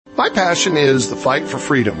My passion is the fight for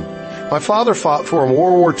freedom. My father fought for in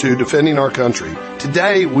World War II defending our country.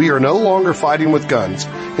 Today, we are no longer fighting with guns.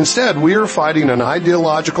 Instead, we are fighting an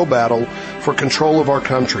ideological battle for control of our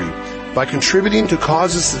country by contributing to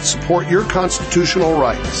causes that support your constitutional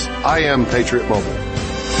rights. I am Patriot Mobile.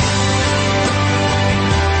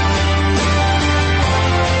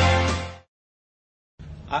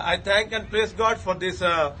 I thank and praise God for this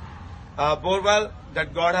borewell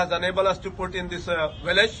that God has enabled us to put in this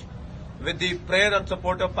village with the prayer and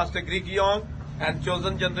support of Pastor Greg Young and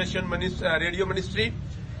Chosen Generation Radio Ministry.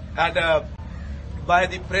 And by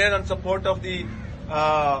the prayer and support of the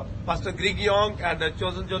Pastor Greg Young and the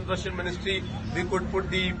Chosen Generation Ministry, we could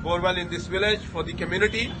put the borewell in this village for the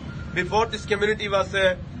community. Before, this community was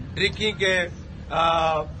drinking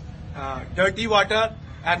dirty water,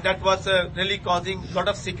 and that was really causing a lot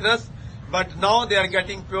of sickness. But now they are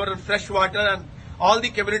getting pure and fresh water, and all the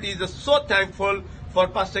community is so thankful for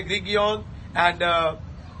Pastor Greg Young and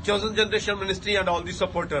Chosen Generation Ministry and all the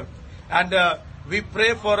supporters. And we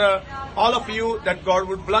pray for all of you that God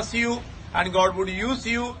would bless you and God would use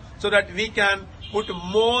you so that we can put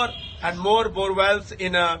more and more borewells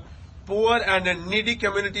in poor and needy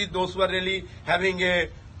communities, those who are really having a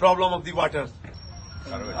problem of the water.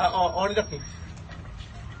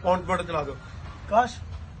 Gosh.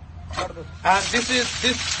 And this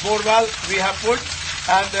borewell we have put,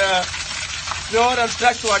 and pure and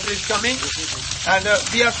fresh water is coming, and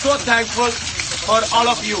we are so thankful for all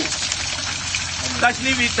of you.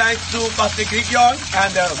 Especially we thank to Pastor Greg Young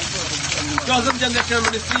and Chosen Generation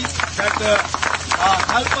Ministry that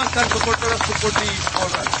help us and support us to put the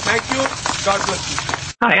borewell. Thank you. God bless you.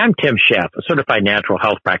 Hi, I'm Tim Sheff, a certified natural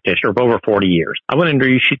health practitioner of over 40 years. I want to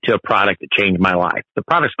introduce you to a product that changed my life. The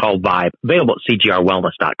product's called Vibe, available at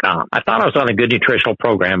cgrwellness.com. I thought I was on a good nutritional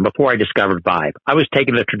program before I discovered Vibe. I was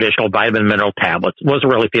taking the traditional vitamin mineral tablets,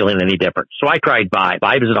 wasn't really feeling any different. So I tried Vibe.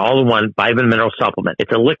 Vibe is an all-in-one vitamin mineral supplement.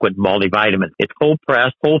 It's a liquid multivitamin. It's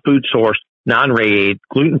cold-pressed, whole food sourced, non-radiated,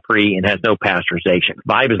 gluten-free, and has no pasteurization.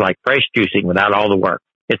 Vibe is like fresh juicing without all the work.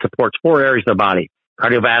 It supports 4 areas of the body: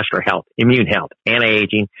 cardiovascular health, immune health,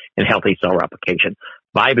 anti-aging, and healthy cell replication.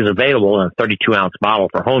 Vibe is available in a 32-ounce bottle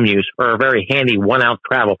for home use or a very handy 1-ounce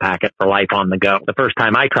travel packet for life on the go. The first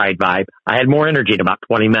time I tried Vibe, I had more energy in about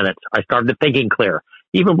 20 minutes. I started thinking clear.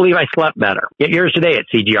 Even believe I slept better. Get yours today at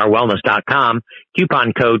cgrwellness.com.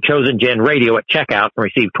 Coupon code ChosenGenRadio at checkout and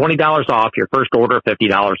receive $20 off your first order of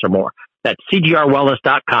 $50 or more. That's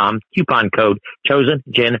cgrwellness.com. Coupon code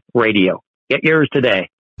ChosenGenRadio. Get yours today.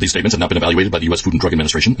 These statements have not been evaluated by the U.S. Food and Drug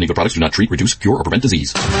Administration, and either products do not treat, reduce, cure, or prevent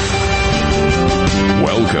disease.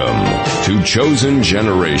 Welcome to Chosen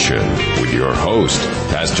Generation with your host,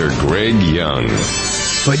 Pastor Greg Young.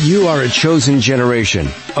 But you are a chosen generation,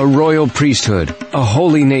 a royal priesthood, a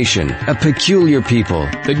holy nation, a peculiar people,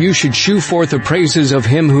 that you should shew forth the praises of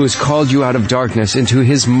him who has called you out of darkness into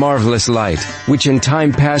his marvelous light, which in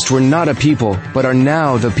time past were not a people, but are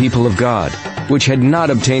now the people of God, which had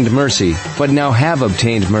not obtained mercy, but now have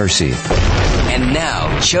obtained mercy. And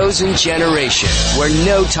now, Chosen Generation, where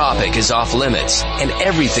no topic is off limits and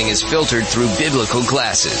everything is filtered through biblical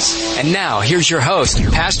glasses. And now, here's your host,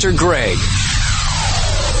 Pastor Greg.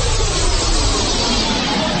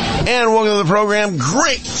 And welcome to the program.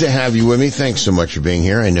 Great to have you with me. Thanks so much for being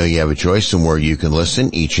here. I know you have a choice somewhere you can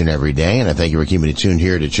listen each and every day, and I thank you for keeping it tuned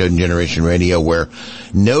here to Chosen Generation Radio, where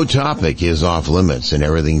no topic is off limits and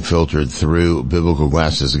everything filtered through biblical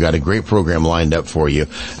glasses. We've got a great program lined up for you.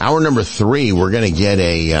 Hour number 3, we're going to get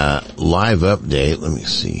a live update. Let me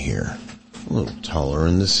see here. A little taller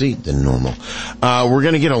in the seat than normal. We're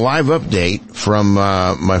going to get a live update from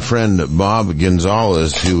my friend Bob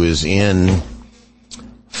Gonzalez, who is in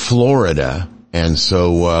Florida, and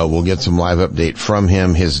so we'll get some live update from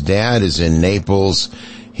him. His dad is in Naples.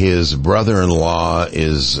 His brother-in-law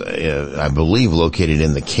is, I believe, located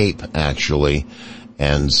in the Cape, actually.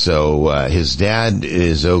 And so his dad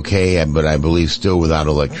is okay, but I believe still without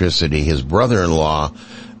electricity. His brother-in-law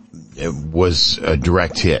was a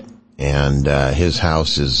direct hit, and his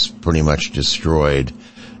house is pretty much destroyed.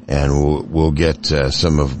 And we'll get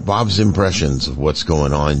some of Bob's impressions of what's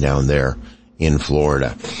going on down there in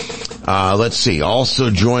Florida. Let's see.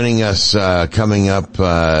 Also joining us coming up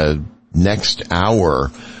next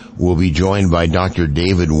hour, we'll be joined by Dr.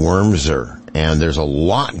 David Wormser. And there's a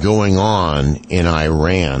lot going on in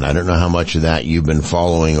Iran. I don't know how much of that you've been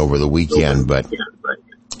following over the weekend, but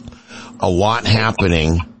a lot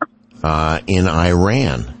happening in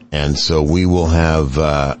Iran. And so we will have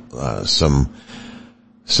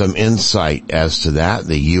some insight as to that,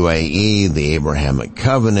 the UAE, the Abrahamic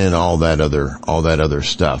Covenant, all that other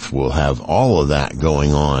stuff. We'll have all of that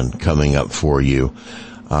going on coming up for you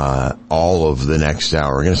all of the next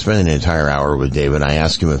hour. We're going to spend an entire hour with David. I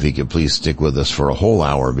asked him if he could please stick with us for a whole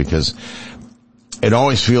hour, because it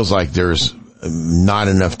always feels like there's not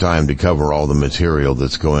enough time to cover all the material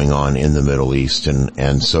that's going on in the Middle East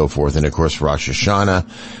and so forth. And of course, Rosh Hashanah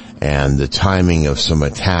and the timing of some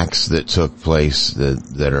attacks that took place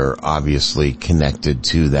that are obviously connected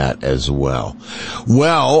to that as well.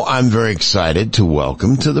 Well, I'm very excited to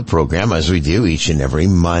welcome to the program, as we do each and every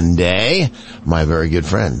Monday, my very good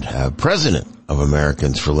friend, President of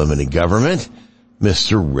Americans for Limited Government,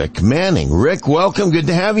 Mr. Rick Manning. Rick, welcome. Good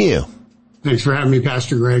to have you. Thanks for having me,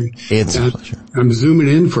 Pastor Greg. It's a pleasure. I'm zooming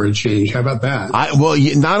in for a change. How about that?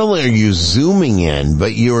 Not only are you zooming in,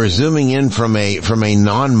 but you are zooming in from a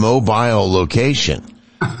non-mobile location,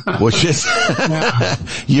 which is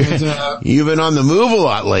you've been on the move a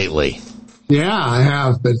lot lately. Yeah, I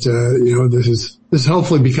have, but this has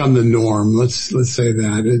hopefully become the norm. Let's say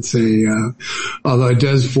that it's although it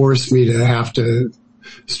does force me to have to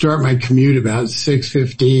start my commute about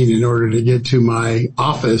 6:15 in order to get to my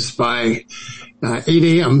office by 8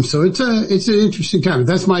 a.m. So it's an interesting time.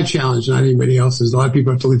 That's my challenge, not anybody else's. A lot of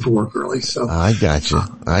people have to leave for work early. So I got you.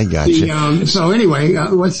 So anyway,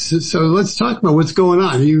 let's talk about what's going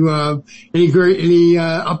on. Any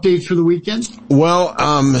updates for the weekend? Well,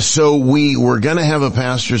 so we were going to have a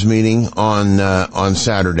pastors meeting on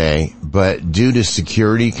Saturday, but due to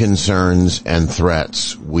security concerns and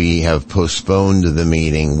threats, we have postponed the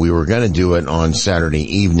meeting. We were going to do it on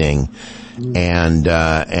Saturday evening. And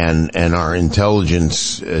our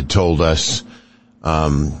intelligence told us,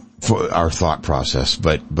 for our thought process,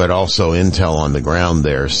 but also intel on the ground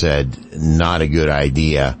there said not a good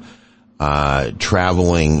idea.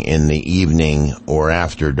 Traveling in the evening or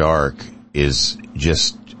after dark is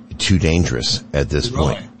just too dangerous at this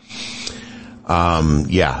point.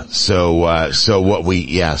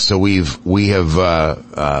 We have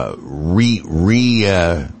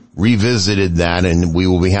revisited that, and we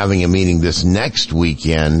will be having a meeting this next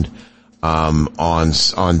weekend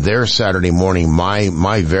on their Saturday morning,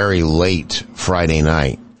 my very late Friday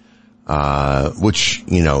night, which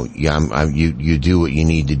you do what you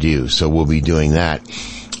need to do. So we'll be doing that.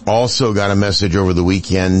 Also got a message over the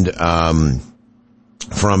weekend from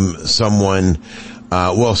someone,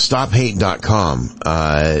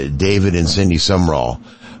 StopHate.com. David and Cindy Sumrall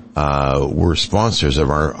were sponsors of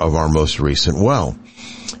our most recent well.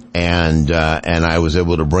 And I was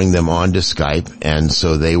able to bring them onto Skype, and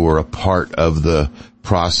so they were a part of the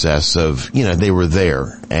process of, they were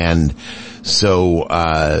there. And so,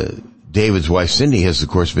 David's wife Cindy has of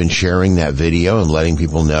course been sharing that video and letting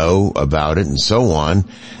people know about it and so on.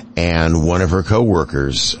 And one of her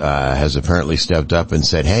coworkers, has apparently stepped up and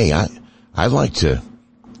said, hey, I'd like to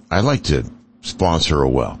sponsor a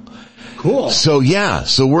well. Cool. So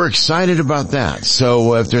we're excited about that.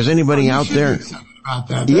 So if there's anybody out there, about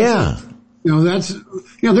that. There's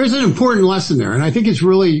an important lesson there. And I think it's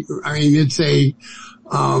really, I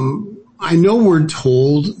know we're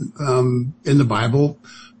told, in the Bible,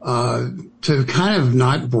 to kind of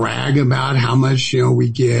not brag about how much, we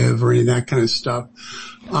give or any of that kind of stuff.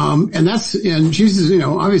 And Jesus,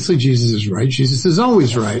 obviously Jesus is right. Jesus is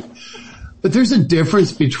always right. But there's a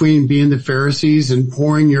difference between being the Pharisees and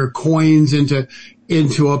pouring your coins into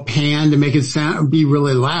a pan to make it be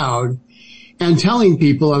really loud, and telling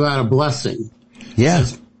people about a blessing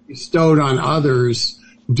that's bestowed on others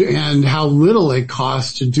and how little it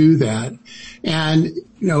costs to do that. And,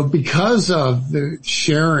 because of the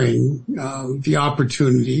sharing, the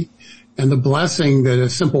opportunity and the blessing that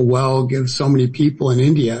a simple well gives so many people in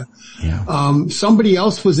India, somebody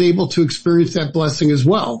else was able to experience that blessing as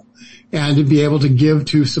well, and to be able to give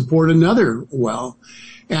to support another well.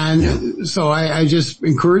 And so I just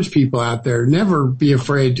encourage people out there, never be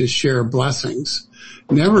afraid to share blessings.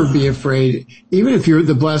 Never be afraid, even if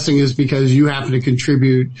the blessing is because you happen to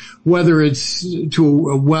contribute, whether it's to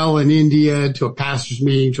a well in India, to a pastor's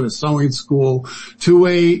meeting, to a sewing school,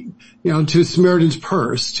 to Samaritan's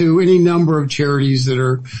Purse, to any number of charities that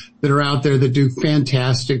are out there that do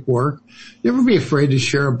fantastic work. Never be afraid to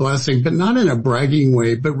share a blessing, but not in a bragging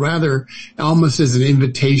way, but rather almost as an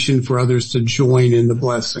invitation for others to join in the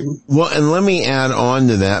blessing. Well, and let me add on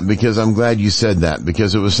to that, because I'm glad you said that,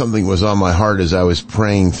 because it was something that was on my heart as I was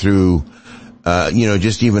praying through,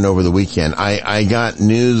 just even over the weekend. I got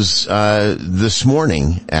news, this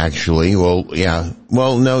morning, actually.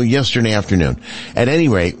 Yesterday afternoon. At any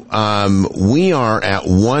rate, we are at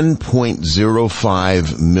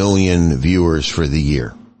 1.05 million viewers for the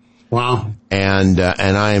year. Wow. And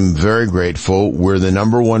I am very grateful. We're the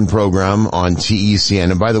number one program on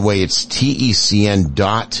TECN. And by the way, it's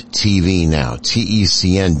TECN.TV now.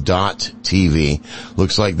 TECN.TV.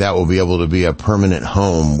 Looks like that will be able to be a permanent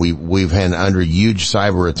home. We've had under huge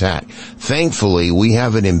cyber attack. Thankfully, we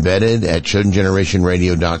have it embedded at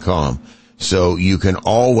ChosenGenerationRadio.com. So you can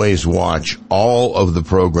always watch all of the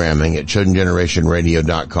programming at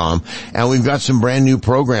ChosenGenerationRadio.com. And we've got some brand new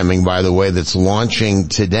programming, by the way, that's launching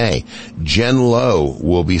today. Jen Lowe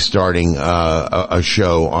will be starting a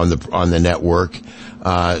show on the network,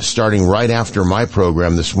 starting right after my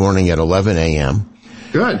program this morning at 11 a.m.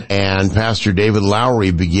 Good. And Pastor David Lowery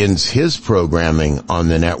begins his programming on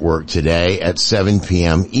the network today at 7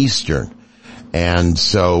 p.m. Eastern. And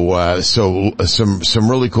so some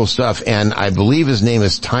really cool stuff. And I believe his name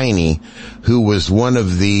is Tiny, who was one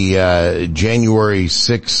of the, January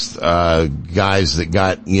 6th, guys that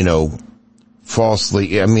got,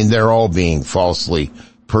 falsely, I mean, they're all being falsely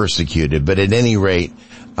persecuted. But at any rate,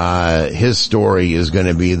 his story is going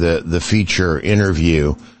to be the feature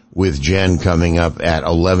interview with Jen coming up at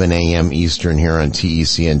 11 a.m. Eastern here on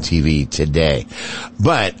TECN TV today.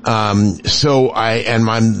 But,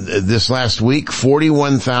 this last week,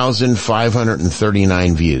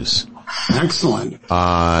 41,539 views. Excellent.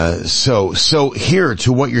 So here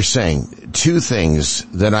to what you're saying, two things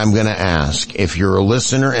that I'm going to ask. If you're a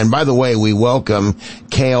listener, and by the way, we welcome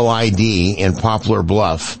KLID in Poplar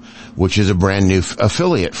Bluff, which is a brand new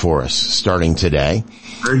affiliate for us starting today.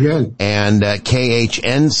 Very good. And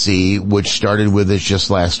KHNC, which started with us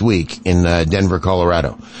just last week in Denver,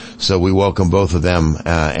 Colorado. So we welcome both of them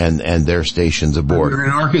and their stations aboard. We're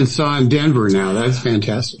in Arkansas and Denver now. That's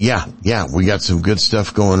fantastic. Yeah, we got some good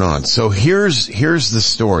stuff going on. So here's the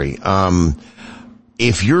story.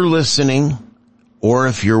 If you're listening or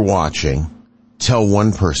if you're watching, tell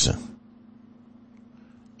one person.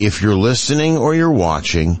 If you're listening or you're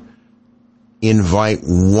watching, invite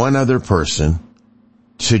one other person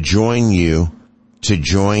to join you, to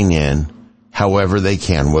join in however they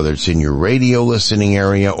can, whether it's in your radio listening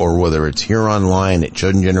area or whether it's here online at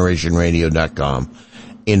ChosenGenerationRadio.com.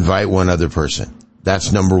 Invite one other person.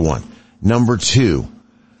 That's number one. Number two,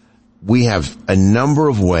 we have a number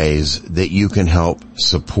of ways that you can help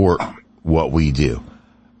support what we do.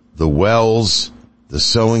 The Wells, the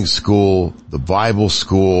Sewing School, the Bible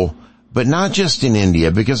School, but not just in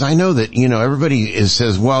India, because I know that, everybody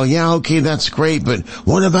says, well, yeah, okay, that's great, but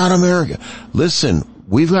what about America? Listen,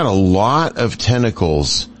 we've got a lot of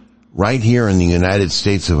tentacles right here in the United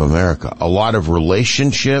States of America, a lot of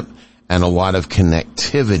relationship and a lot of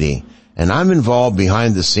connectivity. And I'm involved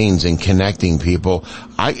behind the scenes in connecting people.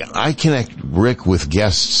 I connect Rick with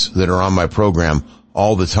guests that are on my program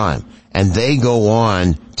all the time, and they go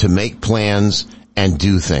on to make plans and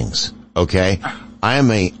do things. Okay?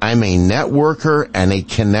 I'm a networker and a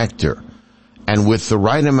connector. And with the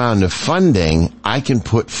right amount of funding, I can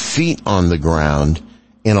put feet on the ground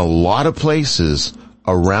in a lot of places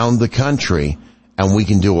around the country, and we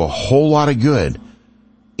can do a whole lot of good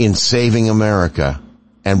in saving America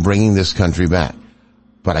and bringing this country back.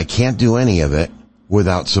 But I can't do any of it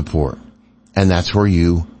without support. And that's where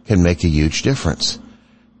you can make a huge difference.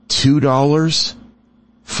 $2,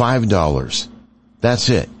 $5. That's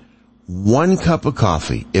it. 1 cup of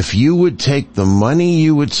coffee. If you would take the money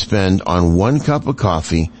you would spend on 1 cup of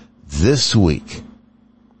coffee this week,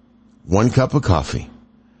 1 cup of coffee,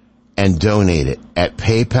 and donate it at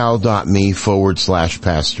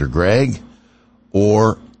paypal.me/Pastor Greg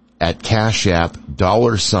or at Cash App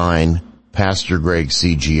 $Pastor Greg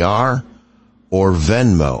CGR or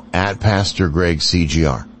Venmo at Pastor Greg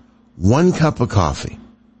CGR. 1 cup of coffee.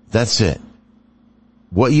 That's it.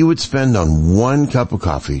 What you would spend on 1 cup of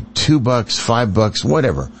coffee, $2, $5,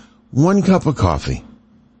 whatever. 1 cup of coffee.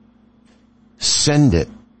 Send it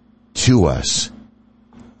to us.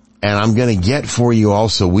 And I'm going to get for you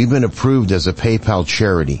also, we've been approved as a PayPal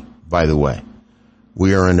charity, by the way.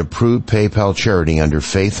 We are an approved PayPal charity under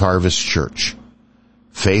Faith Harvest Church.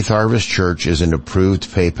 Faith Harvest Church is an approved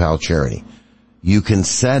PayPal charity. You can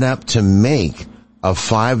set up to make a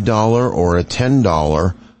 $5 or a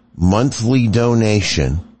 $10 monthly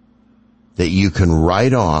donation that you can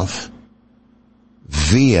write off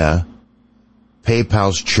via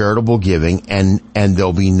PayPal's charitable giving, and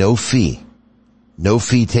there'll be no fee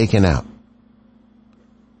taken out.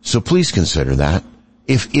 So please consider that.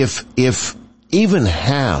 If even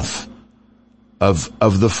half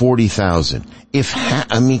of the 40,000,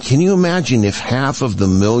 can you imagine if half of the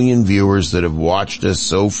million viewers that have watched us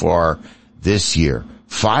so far this year,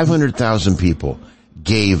 500,000 people,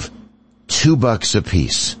 gave $2 a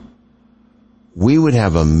piece, we would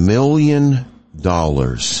have $1 million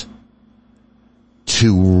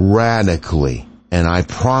to radically, and I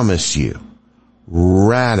promise you,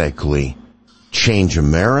 radically change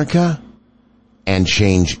America and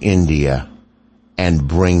change India and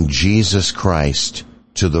bring Jesus Christ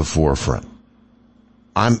to the forefront.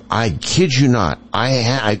 I kid you not.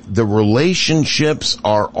 The relationships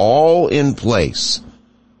are all in place.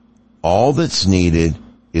 All that's needed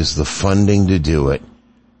is the funding to do it,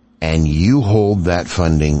 and you hold that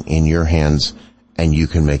funding in your hands and you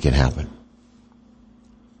can make it happen.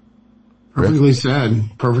 Perfectly said.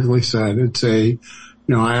 Perfectly said. It's I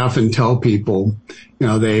often tell people,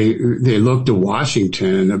 they look to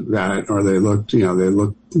Washington about it, or they look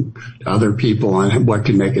to other people on what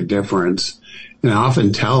can make a difference. And I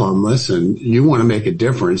often tell them, listen, you want to make a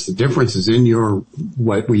difference. The difference is in your,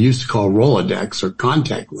 what we used to call Rolodex or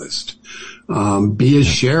contact list. Be a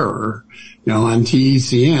sharer, on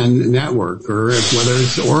TECN network, or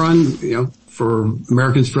on, for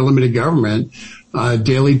Americans for Limited Government,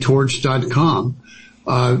 dailytorch.com.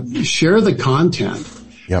 Share the content.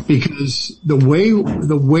 Yep. Because the way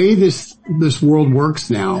this world works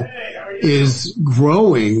now is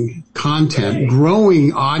growing content,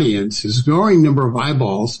 growing audiences, growing number of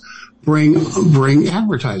eyeballs bring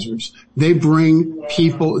advertisers. They bring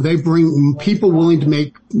people willing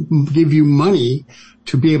to give you money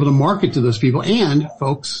to be able to market to those people. And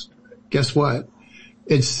folks, guess what?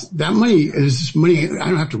 That money is money I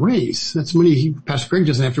don't have to raise. That's money Pastor Greg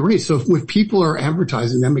doesn't have to raise. So if people are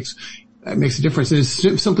advertising, that makes a difference.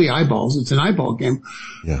 It's simply eyeballs. It's an eyeball game.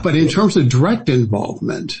 Yeah. But in terms of direct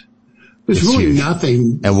involvement, there's really huge.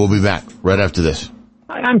 Nothing. And we'll be back right after this.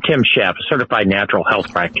 Hi, I'm Tim Sheff, a certified natural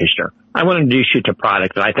health practitioner. I want to introduce you to a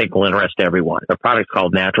product that I think will interest everyone. The product's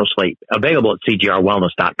called Natural Sleep, available at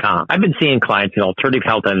CGRWellness.com. I've been seeing clients in the alternative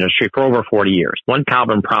health industry for over 40 years. One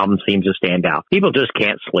common problem seems to stand out. People just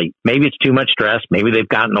can't sleep. Maybe it's too much stress. Maybe they've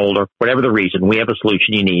gotten older. Whatever the reason, we have a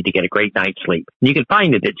solution you need to get a great night's sleep. And you can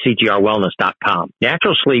find it at CGRWellness.com.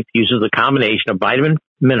 Natural Sleep uses a combination of vitamin,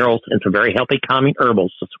 minerals, and some very healthy calming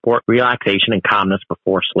herbals to support relaxation and calmness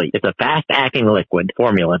before sleep. It's a fast-acting liquid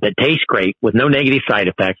formula that tastes great with no negative side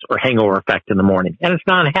effects or hangover effect in the morning. And it's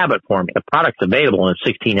not a habit forming. The product's available in a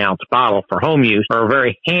 16-ounce bottle for home use or a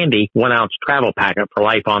very handy 1-ounce travel packet for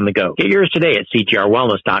life on the go. Get yours today at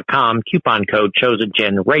CGRWellness.com, coupon code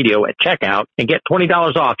ChosenGenRadio at checkout, and get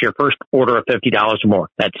 $20 off your first order of $50 or more.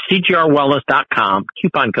 That's CGRWellness.com,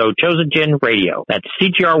 coupon code ChosenGenRadio. That's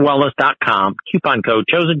CGRWellness.com, coupon code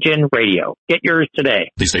ChosenGenRadio. Get yours today.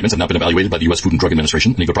 These statements have not been evaluated by the U.S. Food and Drug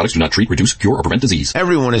Administration, and Eagle products do not treat, reduce, cure, or prevent disease.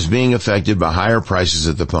 Everyone is being affected by higher prices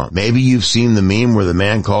at the pump. Maybe you've seen the meme where the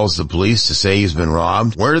man calls the police to say he's been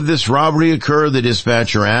robbed. Where did this robbery occur? The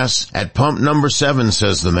dispatcher asks. At pump number 7,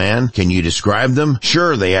 says the man. Can you describe them?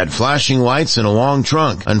 Sure, they had flashing lights and a long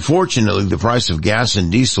trunk. Unfortunately, the price of gas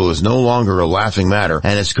and diesel is no longer a laughing matter,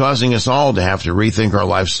 and it's causing us all to have to rethink our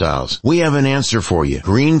lifestyles. We have an answer for you.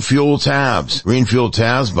 Green Fuel Tabs. Green Fuel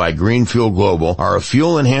Tabs by Green Fuel Global are a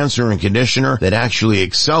fuel enhancer and conditioner that actually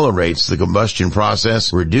accelerates the combustion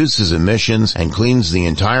process, reduces emissions, and cleans the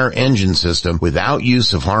entire engine system without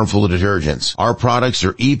use of harmful detergents. Our products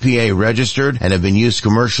are EPA registered and have been used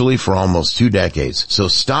commercially for almost 2 decades. So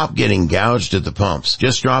stop getting gouged at the pumps.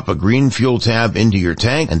 Just drop a Green Fuel Tab into your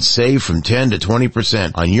tank and save from 10 to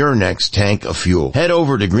 20% on your next tank of fuel. Head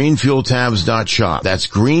over to greenfueltabs.shop. That's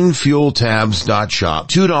greenfueltabs.shop.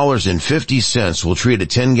 $2.50 will treat a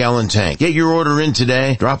 10-gallon tank. Get your order in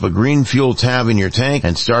today, drop a Green Fuel Tab in your tank,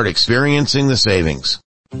 and start experiencing the savings.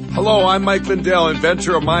 Hello, I'm Mike Lindell,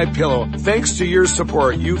 inventor of MyPillow. Thanks to your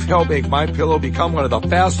support, you've helped make MyPillow become one of the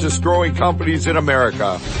fastest growing companies in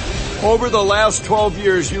America. Over the last 12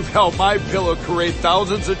 years, you've helped MyPillow create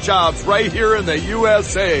thousands of jobs right here in the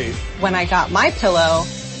USA. When I got MyPillow,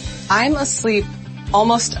 I'm asleep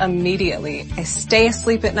almost immediately. I stay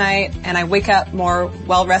asleep at night and I wake up more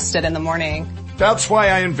well-rested in the morning. That's why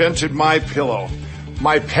I invented MyPillow.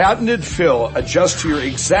 My patented fill adjusts to your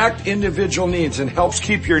exact individual needs and helps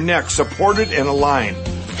keep your neck supported and aligned.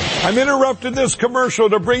 I'm interrupting this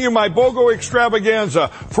commercial to bring you my BOGO extravaganza.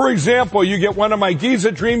 For example, you get one of my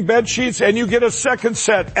Giza Dream bed sheets and you get a second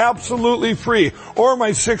set absolutely free. Or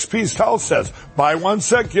my 6-piece towel sets. Buy one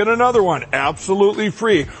set, get another one absolutely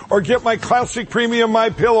free. Or get my classic premium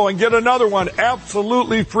MyPillow and get another one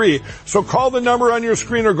absolutely free. So call the number on your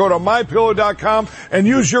screen or go to MyPillow.com and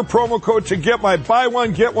use your promo code to get my buy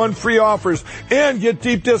one, get one free offers and get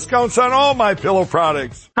deep discounts on all MyPillow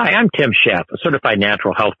products. Hi, I'm Tim Sheff, a certified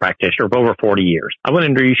natural health practitioner practitioner of over 40 years. I want to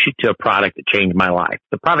introduce you to a product that changed my life.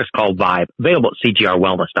 The product's called Vibe, available at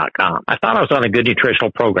CGRWellness.com. I thought I was on a good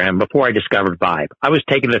nutritional program before I discovered Vibe. I was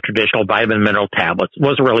taking the traditional vitamin mineral tablets,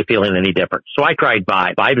 wasn't really feeling any different. So I tried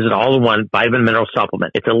Vibe. Vibe is an all-in-one vitamin mineral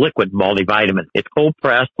supplement. It's a liquid multivitamin. It's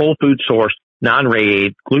cold-pressed, whole food sourced,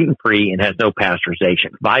 non-radiated, gluten-free, and has no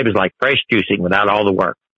pasteurization. Vibe is like fresh juicing without all the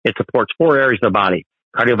work. It supports 4 areas of the body: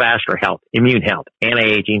 cardiovascular health, immune health,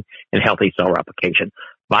 anti-aging, and healthy cell replication.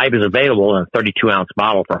 Vibe is available in a 32-ounce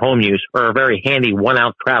bottle for home use or a very handy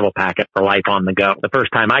 1-ounce travel packet for life on the go. The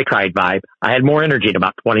first time I tried Vibe, I had more energy in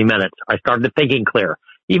about 20 minutes. I started thinking clear.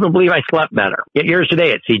 Even believe I slept better. Get yours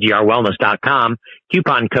today at CGRWellness.com.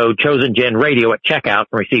 Coupon code ChosenGenRadio at checkout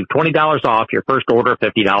and receive $20 off your first order of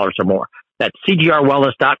 $50 or more. That's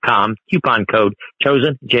CGRWellness.com. Coupon code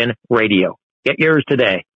ChosenGenRadio. Get yours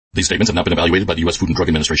today. These statements have not been evaluated by the U.S. Food and Drug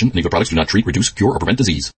Administration. Any of the products do not treat, reduce, cure, or prevent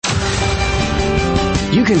disease.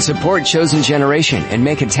 You can support Chosen Generation and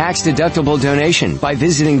make a tax-deductible donation by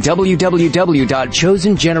visiting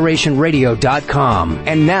www.chosengenerationradio.com.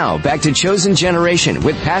 And now, back to Chosen Generation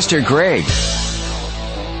with Pastor Greg.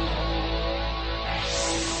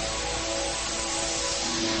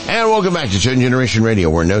 And welcome back to Chosen Generation Radio,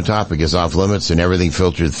 where no topic is off limits and everything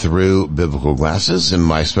filtered through biblical glasses. And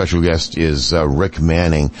my special guest is Rick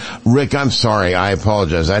Manning. Rick, I'm sorry. I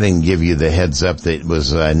apologize. I didn't give you the heads up that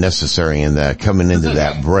was necessary in coming into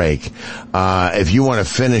that break. If you want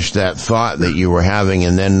to finish that thought that you were having,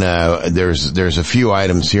 and then there's a few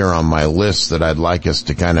items here on my list that I'd like us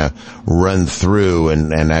to kind of run through.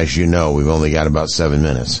 And as you know, we've only got about 7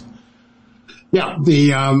 minutes. Yeah,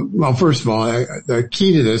 well, first of all, the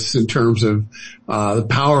key to this in terms of, the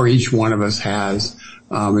power each one of us has,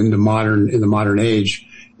 in the modern age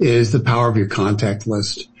is the power of your contact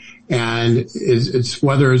list. And it's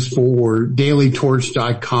whether it's for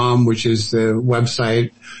dailytorch.com, which is the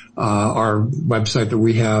website, our website that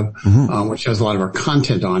we have, which has a lot of our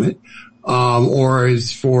content on it, or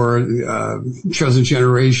is for, Chosen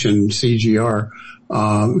Generation, CGR,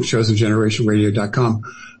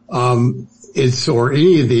 chosengenerationradio.com. Or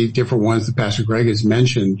any of the different ones that Pastor Greg has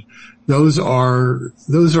mentioned. Those are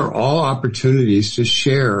all opportunities to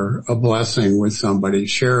share a blessing with somebody,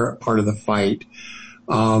 share a part of the fight.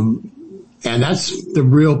 And that's the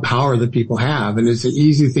real power that people have. And it's an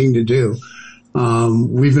easy thing to do.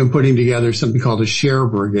 We've been putting together something called a share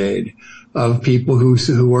brigade of people who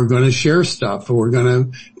are going to share stuff, who are going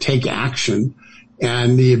to take action.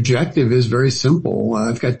 And the objective is very simple.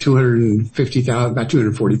 I've got about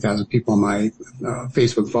 240,000 people on my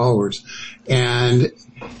Facebook followers. And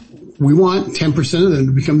we want 10% of them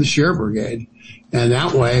to become the share brigade. And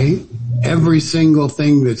that way, every single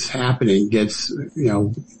thing that's happening gets,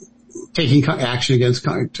 taking action against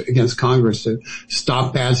Congress to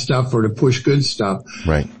stop bad stuff or to push good stuff.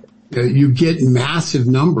 Right. You get massive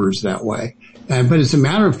numbers that way. But it's a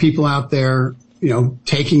matter of people out there,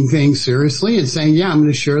 taking things seriously and saying, yeah, I'm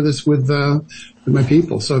going to share this with my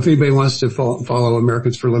people. So if anybody wants to follow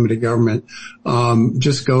Americans for Limited Government,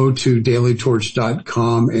 just go to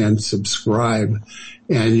dailytorch.com and subscribe.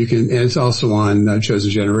 And and it's also on Chosen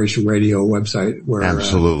Generation Radio website where.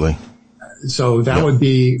 Absolutely. So that would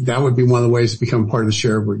be one of the ways to become part of the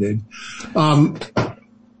share brigade. Something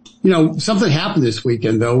happened this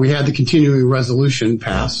weekend though. We had the continuing resolution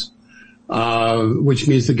pass, which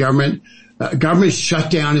means the government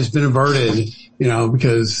shutdown has been averted,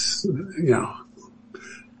 because,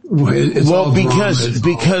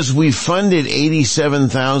 because we funded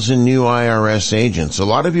 87,000 new IRS agents. A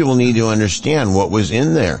lot of people need to understand what was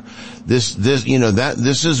in there. This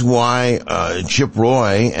is why, Chip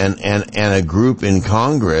Roy and a group in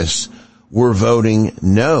Congress were voting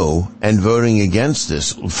no and voting against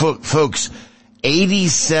this. Folks,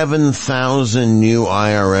 87,000 new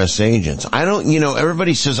IRS agents.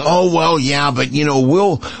 Everybody says, oh, well, yeah, but,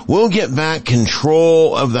 we'll get back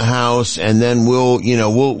control of the House and then we'll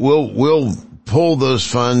pull those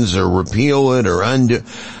funds or repeal it or undo.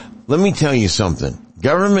 Let me tell you something.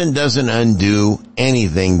 Government doesn't undo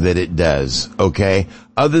anything that it does, okay?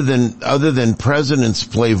 Other than presidents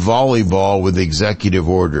play volleyball with executive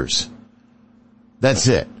orders. That's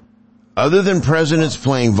it. Other than presidents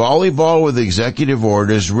playing volleyball with executive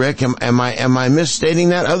orders, Rick, am I misstating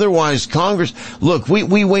that? Otherwise, Congress, look,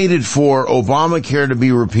 we waited for Obamacare to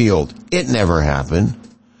be repealed. It never happened.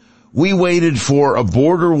 We waited for a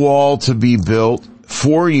border wall to be built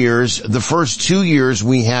 4 years. The first 2 years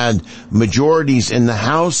we had majorities in the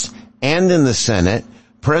House and in the Senate.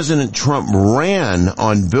 President Trump ran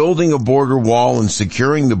on building a border wall and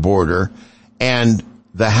securing the border, and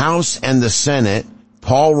the House and the Senate,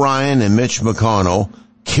 Paul Ryan and Mitch McConnell,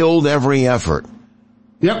 killed every effort.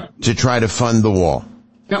 Yep. To try to fund the wall.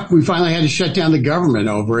 Yep, we finally had to shut down the government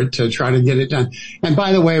over it to try to get it done. And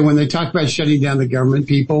by the way, when they talk about shutting down the government,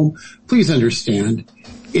 people, please understand,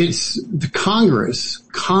 it's the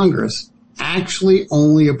Congress actually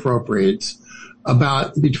only appropriates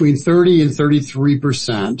about between 30 and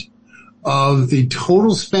 33% of the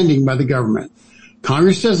total spending by the government.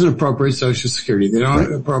 Congress doesn't appropriate Social Security. They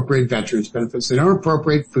don't appropriate veterans benefits. They don't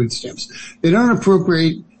appropriate food stamps. They don't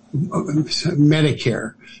appropriate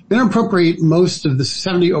Medicare. They don't appropriate most of the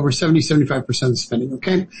 75% of the spending,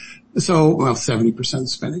 okay? So, 70% of the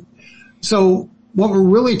spending. So what we're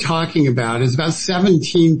really talking about is about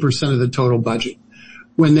 17% of the total budget.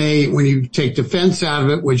 When you take defense out of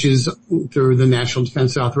it, which is through the National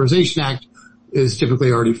Defense Authorization Act, is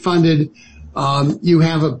typically already funded, you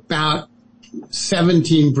have about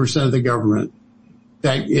 17% of the government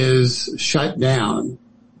that is shut down.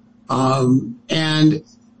 And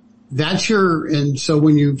so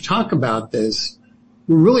when you talk about this,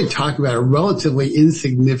 we're really talking about a relatively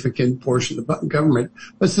insignificant portion of the government.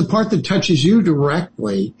 But it's the part that touches you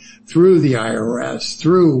directly through the IRS,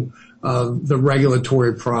 through the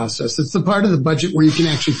regulatory process. It's the part of the budget where you can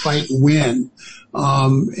actually fight and win,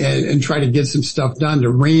 and try to get some stuff done to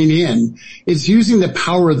rein in. It's using the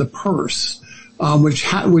power of the purse, which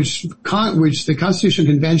the Constitutional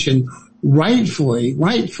Convention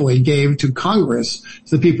rightfully gave to Congress,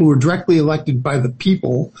 to the people who were directly elected by the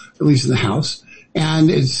people, at least in the House. And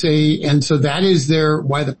so that is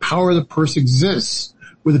why the power of the purse exists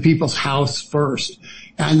with the people's house first.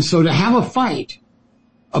 And so to have a fight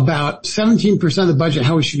about 17% of the budget,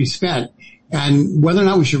 how it should be spent, and whether or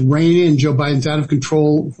not we should rein in Joe Biden's out of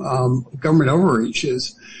control, government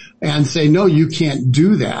overreaches and say, no, you can't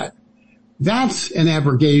do that. That's an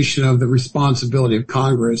abrogation of the responsibility of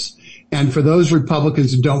Congress. And for those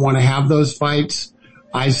Republicans who don't want to have those fights,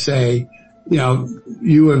 I say,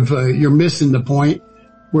 you're missing the point.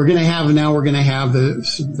 We're going to have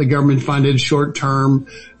the government funded short term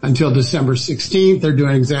until December 16th. They're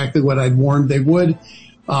doing exactly what I'd warned they would.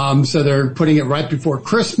 So they're putting it right before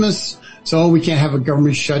Christmas. So we can't have a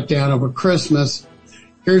government shutdown over Christmas.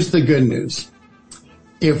 Here's the good news.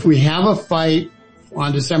 If we have a fight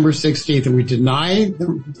on December 16th and we deny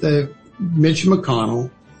the Mitch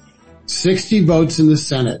McConnell 60 votes in the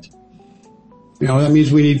Senate, that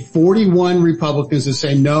means we need 41 Republicans to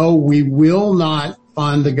say, no, we will not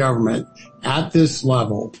fund the government at this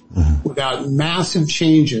level without massive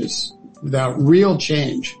changes, without real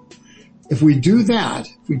change. If we do that,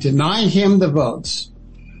 if we deny him the votes,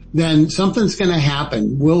 then something's going to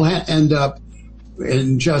happen. We'll end up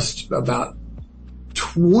in just about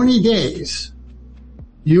 20 days.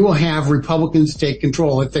 You will have Republicans take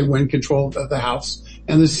control if they win control of the House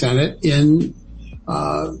and the Senate in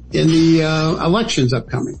the elections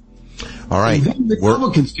upcoming. All right. The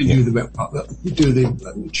Republicans can do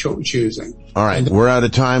the choosing. All right. We're out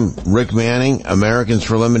of time. Rick Manning, Americans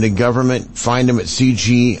for Limited Government. Find him at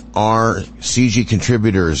CG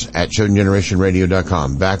Contributors at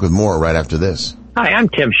ChosenGenerationRadio.com. Back with more right after this. Hi, I'm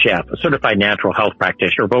Tim Sheff, a certified natural health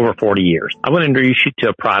practitioner of over 40 years. I want to introduce you to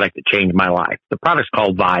a product that changed my life. The product's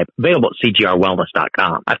called Vibe, available at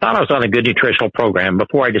CGRWellness.com. I thought I was on a good nutritional program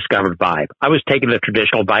before I discovered Vibe. I was taking the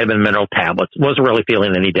traditional vitamin mineral tablets, wasn't really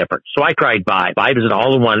feeling any different. So I tried Vibe. Vibe is an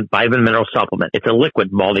all-in-one vitamin mineral supplement. It's a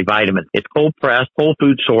liquid multivitamin. It's cold-pressed, whole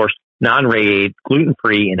food sourced, non-radiated,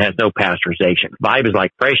 gluten-free, and has no pasteurization. Vibe is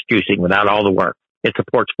like fresh juicing without all the work. It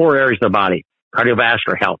supports 4 areas of the body: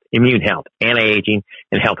 cardiovascular health, immune health, anti-aging,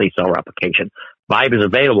 and healthy cell replication. Vibe is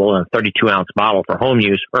available in a 32-ounce bottle for home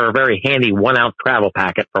use or a very handy 1-ounce travel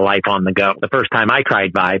packet for life on the go. The first time I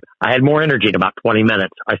tried Vibe, I had more energy in about 20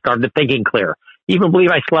 minutes. I started thinking clear. Even believe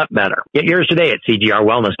I slept better. Get yours today at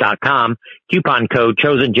CGRWellness.com. Coupon code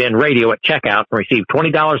ChosenGenRadio at checkout and receive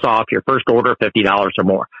 $20 off your first order of $50 or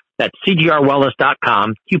more. That's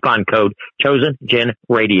CGRWellness.com. Coupon code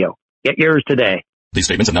ChosenGenRadio. Get yours today. These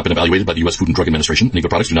statements have not been evaluated by the U.S. Food and Drug Administration. Any of the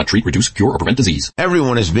products do not treat, reduce, cure, or prevent disease.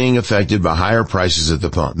 Everyone is being affected by higher prices at the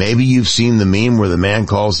pump. Maybe you've seen the meme where the man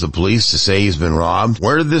calls the police to say he's been robbed.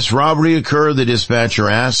 Where did this robbery occur? The dispatcher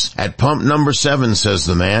asks. At pump number 7, says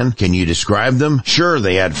the man. Can you describe them? Sure,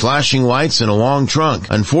 they had flashing lights and a long trunk.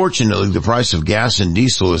 Unfortunately, the price of gas and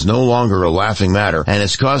diesel is no longer a laughing matter, and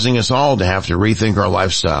it's causing us all to have to rethink our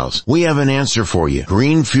lifestyles. We have an answer for you.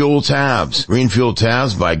 Green Fuel Tabs. Green Fuel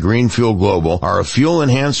Tabs by Green Fuel Global are a fuel fuel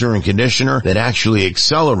enhancer and conditioner that actually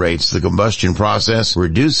accelerates the combustion process,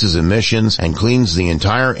 reduces emissions, and cleans the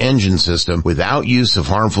entire engine system without use of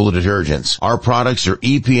harmful detergents. Our products are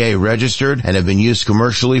EPA registered and have been used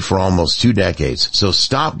commercially for almost 2 decades. So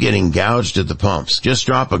stop getting gouged at the pumps. Just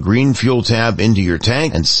drop a Green Fuel tab into your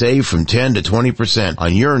tank and save from 10 to 20%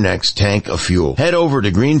 on your next tank of fuel. Head over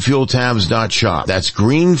to greenfueltabs.shop. That's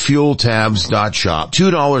greenfueltabs.shop.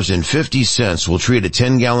 $2.50 will treat a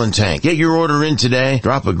 10-gallon tank. Get your order in today,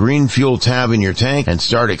 drop a Green Fuel tab in your tank, and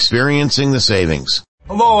start experiencing the savings.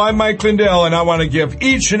 Hello, I'm Mike Lindell, and I want to give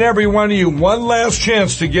each and every one of you one last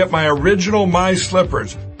chance to get my original My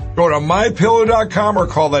Slippers. Go to MyPillow.com or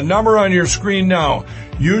call the number on your screen now.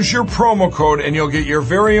 Use your promo code and you'll get your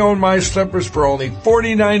very own My Slippers for only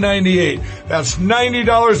 $49.98. That's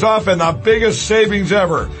 $90 off and the biggest savings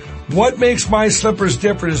ever. What makes My Slippers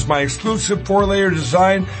different is my exclusive 4-layer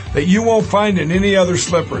design that you won't find in any other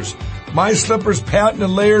slippers. My Slippers patented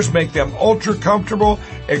layers make them ultra comfortable,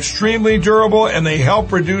 extremely durable, and they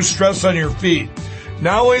help reduce stress on your feet.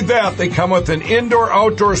 Not only that, they come with an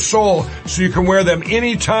indoor-outdoor sole so you can wear them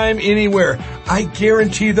anytime, anywhere. I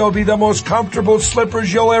guarantee they'll be the most comfortable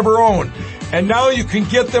slippers you'll ever own. And now you can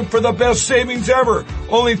get them for the best savings ever.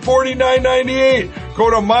 Only $49.98. Go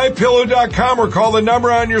to MyPillow.com or call the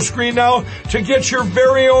number on your screen now to get your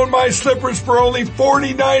very own My Slippers for only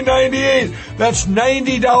 $49.98. That's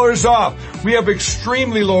 $90 off. We have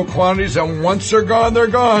extremely low quantities, and once they're gone, they're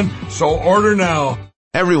gone. So order now.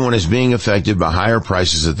 Everyone is being affected by higher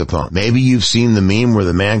prices at the pump. Maybe you've seen the meme where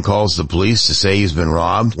the man calls the police to say he's been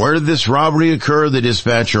robbed. Where did this robbery occur? The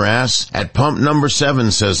dispatcher asks. At pump number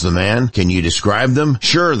 7, says the man. Can you describe them?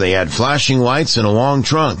 Sure, they had flashing lights and a long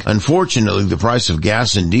trunk. Unfortunately, the price of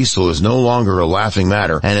gas and diesel is no longer a laughing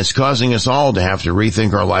matter, and it's causing us all to have to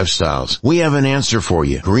rethink our lifestyles. We have an answer for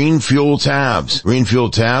you. Green Fuel Tabs. Green Fuel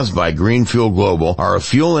Tabs by Green Fuel Global are a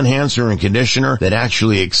fuel enhancer and conditioner that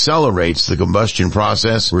actually accelerates the combustion process,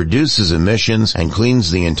 reduces emissions, and cleans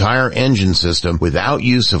the entire engine system without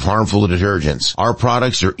use of harmful detergents. Our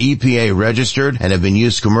products are EPA registered and have been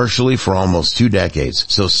used commercially for almost 2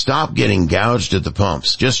 decades. So stop getting gouged at the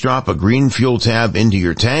pumps. Just drop a Green Fuel tab into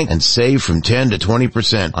your tank and save from 10 to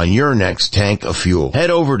 20% on your next tank of fuel. Head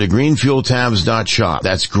over to greenfueltabs.shop.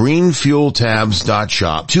 That's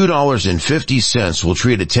greenfueltabs.shop. $2.50 will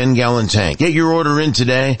treat a 10-gallon tank. Get your order in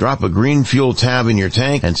today, drop a Green Fuel tab in your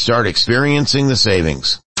tank, and start experiencing the savings.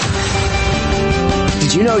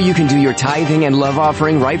 Did you know you can do your tithing and love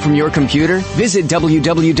offering right from your computer? Visit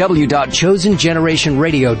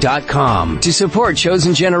www.chosengenerationradio.com to support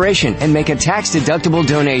Chosen Generation and make a tax-deductible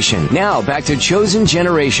donation. Now, back to Chosen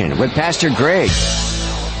Generation with Pastor Greg.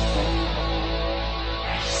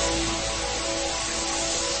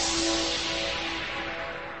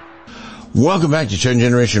 Welcome back to Chosen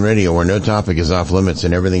Generation Radio, where no topic is off limits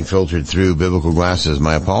and everything filtered through biblical glasses.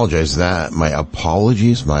 My apologies. I don't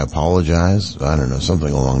know,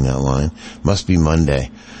 something along that line. Must be Monday.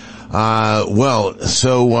 I'm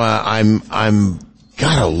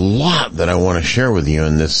got a lot that I want to share with you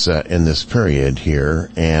in this period here,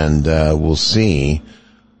 and we'll see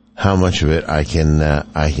how much of it I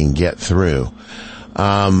can get through.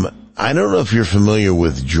 I don't know if you're familiar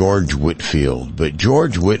with George Whitefield, but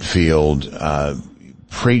George Whitefield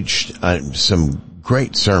preached some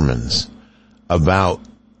great sermons about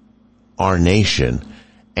our nation,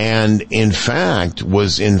 and in fact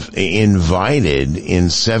was invited in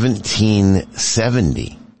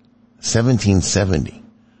 1770.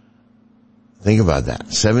 Think about that,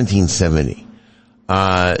 1770.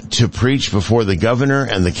 To preach before the governor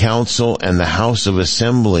and the council and the House of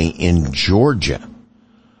Assembly in Georgia.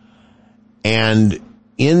 And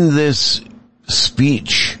in this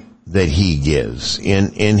speech that he gives,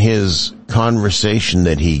 in his conversation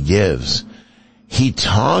that he gives, he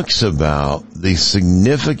talks about the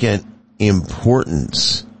significant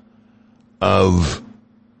importance of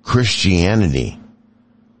Christianity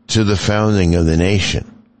to the founding of the nation.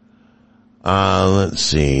 Let's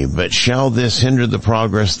see. But shall this hinder the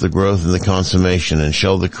progress, the growth, and the consummation? And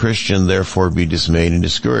shall the Christian therefore be dismayed and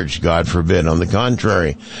discouraged? God forbid. On the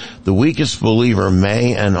contrary, the weakest believer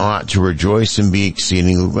may and ought to rejoice and be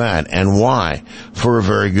exceedingly glad. And why? For a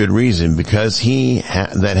very good reason. Because he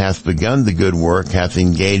that hath begun the good work hath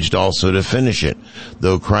engaged also to finish it.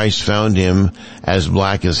 Though Christ found him as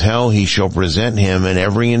black as hell, he shall present him and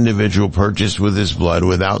every individual purchased with his blood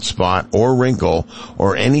without spot or wrinkle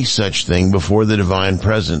or any such thing before the divine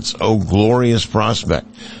presence. O glorious prospect!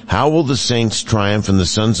 How will the saints triumph and the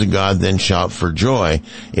sons of God then shout for joy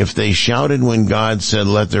if they shouted when God said,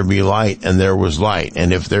 let there be light, and there was light?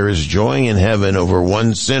 And if there is joy in heaven over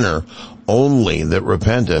one sinner only that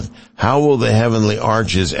repenteth, How will the heavenly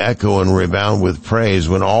arches echo and rebound with praise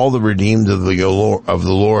when all the redeemed of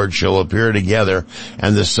the Lord shall appear together,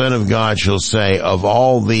 and the Son of God shall say, of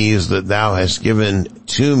all these that thou hast given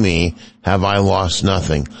to me, have I lost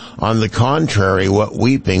nothing. On the contrary, what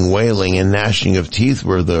weeping, wailing, and gnashing of teeth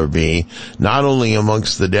will there be, not only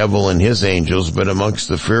amongst the devil and his angels, but amongst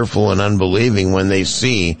the fearful and unbelieving, when they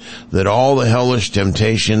see that all the hellish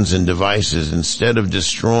temptations and devices, instead of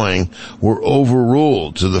destroying, were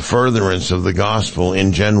overruled to the furtherance of the gospel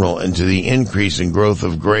in general, and to the increase and growth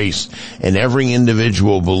of grace in every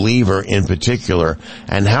individual believer in particular.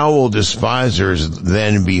 And how will despisers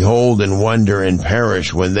then behold and wonder and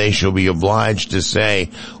perish when they shall be obliged to say,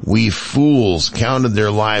 we fools counted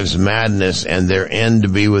their lives madness and their end to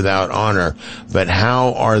be without honor. But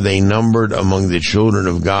how are they numbered among the children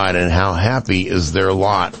of God, and how happy is their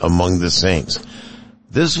lot among the saints?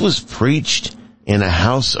 This was preached in a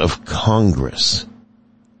House of Congress.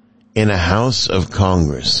 In a House of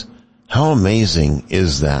Congress. How amazing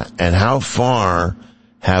is that? And how far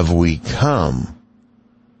have we come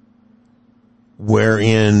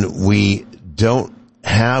wherein we don't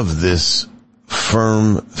have this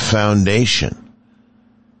firm foundation?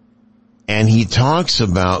 And he talks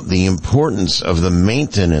about the importance of the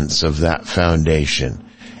maintenance of that foundation.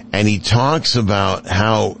 And he talks about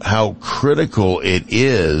how critical it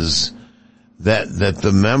is that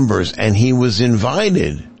the members, and he was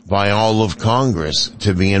invited by all of Congress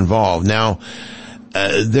to be involved. Now,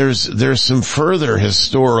 there's some further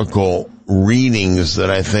historical readings that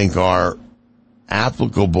I think are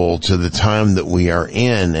applicable to the time that we are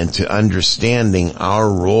in, and to understanding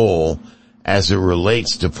our role as it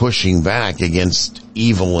relates to pushing back against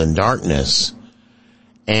evil and darkness,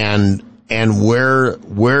 and where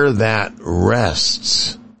that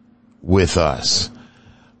rests with us.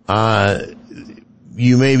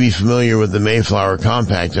 You may be familiar with the Mayflower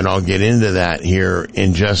Compact, and I'll get into that here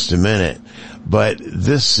in just a minute. But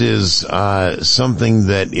this is something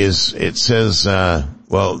that is, it says,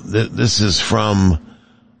 this is from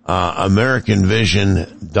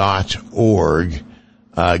AmericanVision.org.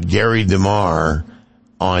 Gary DeMar,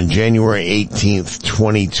 on January 18th,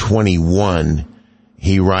 2021,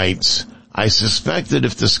 he writes, I suspect that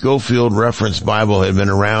if the Scofield Reference Bible had been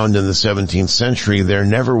around in the 17th century, there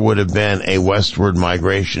never would have been a westward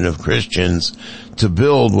migration of Christians to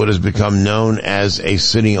build what has become known as a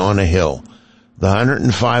city on a hill. The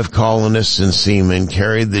 105 colonists and seamen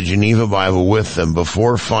carried the Geneva Bible with them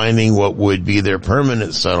before finding what would be their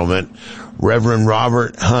permanent settlement. Reverend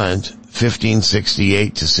Robert Hunt,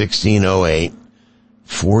 1568 to 1608,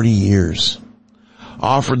 40 years,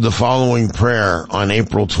 offered the following prayer on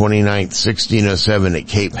April 29, 1607 at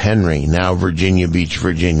Cape Henry, now Virginia Beach,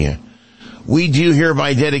 Virginia. We do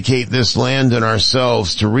hereby dedicate this land and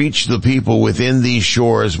ourselves to reach the people within these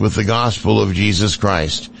shores with the gospel of Jesus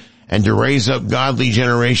Christ, and to raise up godly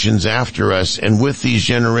generations after us, and with these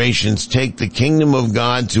generations take the kingdom of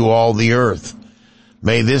God to all the earth.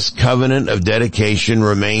 May this covenant of dedication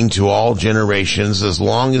remain to all generations as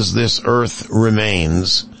long as this earth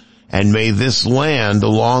remains, and may this land,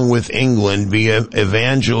 along with England, be an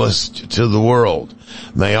evangelist to the world.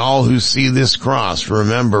 May all who see this cross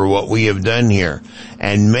remember what we have done here,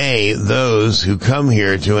 and may those who come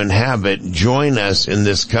here to inhabit join us in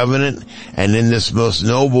this covenant and in this most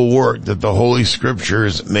noble work, that the Holy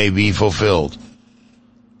Scriptures may be fulfilled.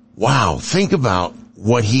 Wow, think about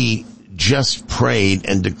what he just prayed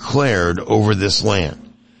and declared over this land,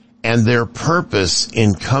 and their purpose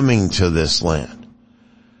in coming to this land.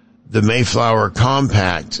 The Mayflower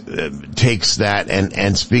Compact takes that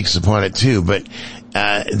and speaks upon it too, but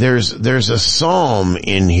there's a psalm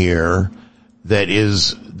in here that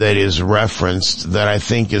is referenced that I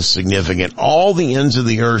think is significant. All the ends of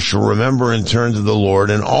the earth shall remember and turn to the Lord,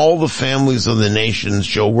 and all the families of the nations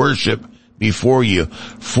shall worship before you.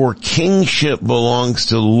 For kingship belongs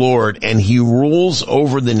to the Lord, and he rules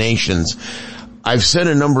over the nations. I've said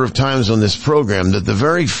a number of times on this program that the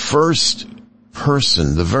very first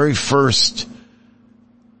person, the very first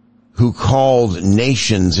who called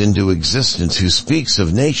nations into existence, who speaks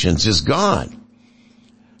of nations, is God.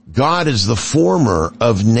 God is the former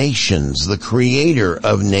of nations, the creator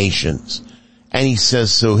of nations. And he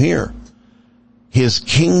says so here. His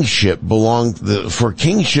kingship for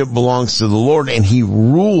kingship belongs to the Lord, and he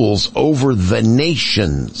rules over the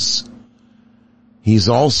nations. He's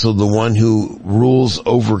also the one who rules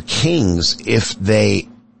over kings if they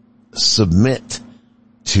submit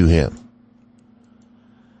to him.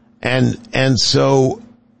 And so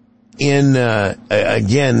in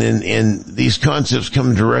these concepts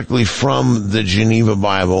come directly from the Geneva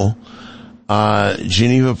Bible.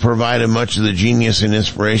 Geneva provided much of the genius and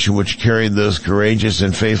inspiration which carried those courageous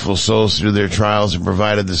and faithful souls through their trials and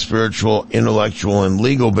provided the spiritual, intellectual, and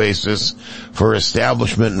legal basis for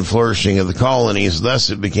establishment and flourishing of the colonies. Thus,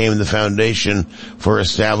 it became the foundation for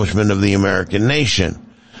establishment of the American nation.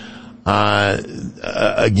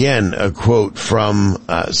 Again, a quote from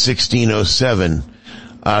 1607.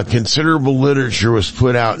 Considerable literature was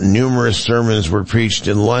put out and numerous sermons were preached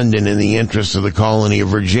in London in the interest of the colony of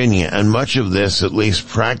Virginia, and much of this, at least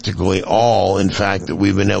practically all, in fact, that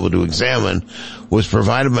we've been able to examine, was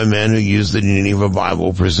provided by men who used the Geneva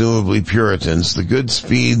Bible, presumably Puritans. The Good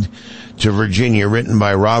Speed to Virginia, written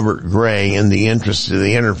by Robert Gray in the interest of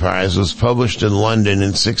the enterprise, was published in London in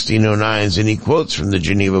 1609, and he quotes from the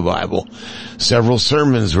Geneva Bible. Several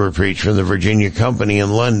sermons were preached from the Virginia Company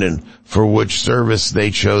in London, for which service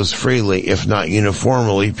they chose freely, if not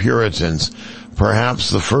uniformly, Puritans. Perhaps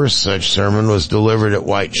the first such sermon was delivered at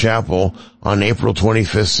Whitechapel on April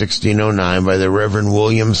 25, 1609 by the Reverend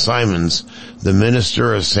William Simons, the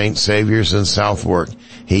minister of St. Saviour's in Southwark.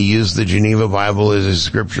 He used the Geneva Bible as his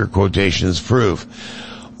scripture quotations prove.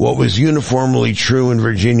 What was uniformly true in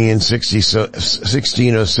Virginia in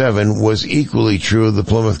 1607 was equally true of the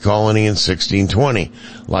Plymouth colony in 1620.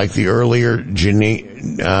 Like the earlier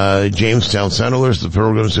Jamestown settlers, the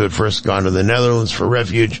Pilgrims who had first gone to the Netherlands for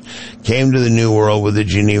refuge came to the New World with the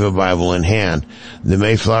Geneva Bible in hand. The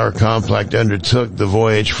Mayflower Compact undertook the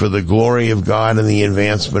voyage for the glory of God and the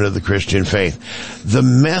advancement of the Christian faith. The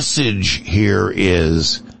message here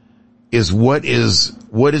is what is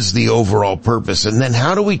the overall purpose? And then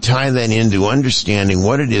how do we tie that into understanding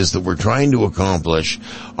what it is that we're trying to accomplish?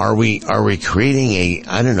 Are we creating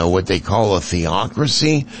what they call a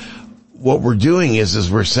theocracy? What we're doing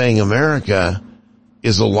is we're saying America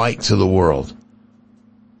is a light to the world.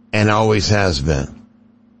 And always has been.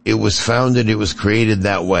 It was created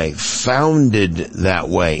that way, founded that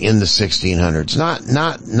way in the 1600s.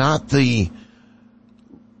 Not the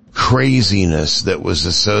craziness that was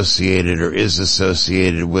associated or is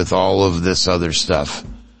associated with all of this other stuff.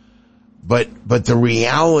 But the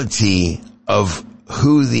reality of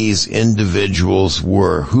who these individuals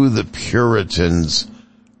were, who the Puritans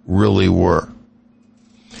really were.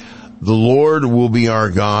 The Lord will be our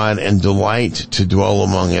God and delight to dwell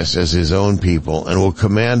among us as his own people, and will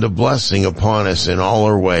command a blessing upon us in all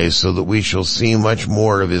our ways, so that we shall see much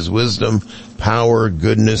more of his wisdom, power,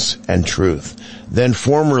 goodness, and truth than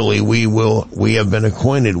formerly we have been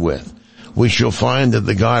acquainted with. We shall find that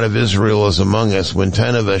the God of Israel is among us, when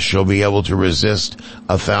 10 of us shall be able to resist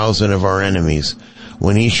 1,000 of our enemies.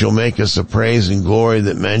 When he shall make us a praise and glory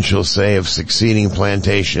that men shall say of succeeding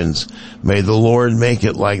plantations, may the Lord make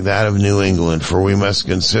it like that of New England, for we must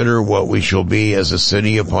consider what we shall be as a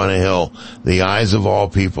city upon a hill. The eyes of all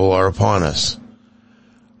people are upon us.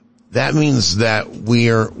 That means that we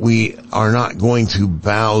are not going to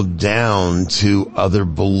bow down to other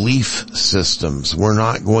belief systems. We're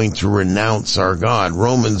not going to renounce our God.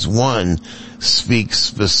 Romans 1 speaks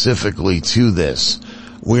specifically to this.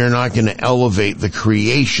 We are not going to elevate the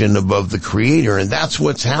creation above the Creator, and that's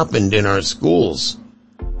what's happened in our schools.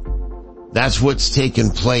 That's what's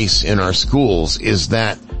taken place in our schools, is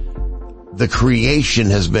that the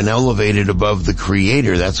creation has been elevated above the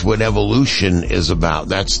Creator. That's what evolution is about.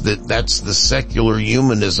 That's the secular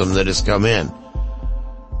humanism that has come in.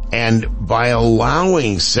 And by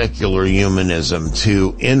allowing secular humanism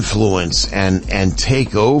to influence and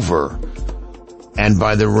take over, and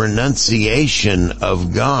by the renunciation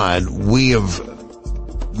of God, we have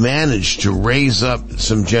managed to raise up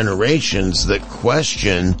some generations that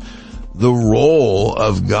question the role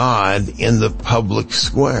of God in the public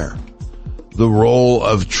square, the role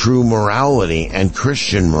of true morality and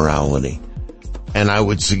Christian morality. And I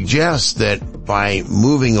would suggest that by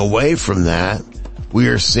moving away from that, we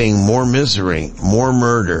are seeing more misery, more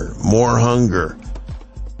murder, more hunger,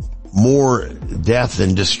 more death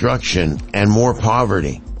and destruction, and more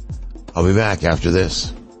poverty. I'll be back after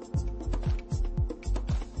this.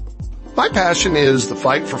 My passion is the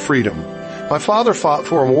fight for freedom. My father fought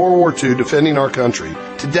for in World War II defending our country.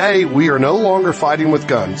 Today, we are no longer fighting with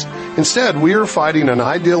guns. Instead, we are fighting an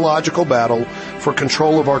ideological battle for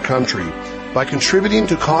control of our country by contributing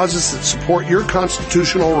to causes that support your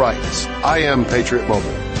constitutional rights. I am Patriot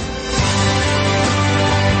Mobile.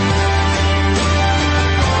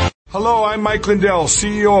 Hello, I'm Mike Lindell,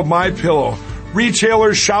 CEO of MyPillow.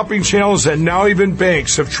 Retailers, shopping channels, and now even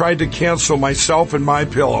banks have tried to cancel myself and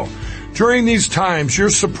MyPillow. During these times, your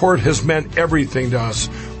support has meant everything to us.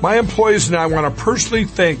 My employees and I want to personally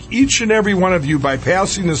thank each and every one of you by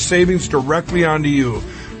passing the savings directly on to you.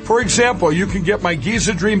 For example, you can get my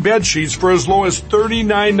Giza Dream bed sheets for as low as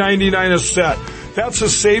 $39.99 a set. That's a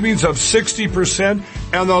savings of 60%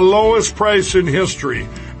 and the lowest price in history.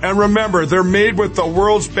 And remember, they're made with the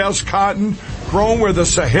world's best cotton, grown where the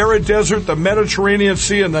Sahara Desert, the Mediterranean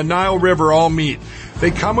Sea, and the Nile River all meet.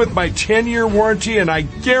 They come with my 10-year warranty, and I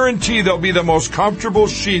guarantee they'll be the most comfortable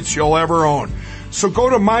sheets you'll ever own. So go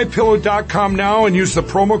to MyPillow.com now and use the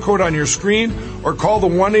promo code on your screen or call the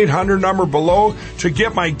 1-800 number below to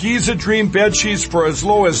get my Giza Dream bed sheets for as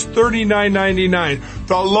low as $39.99,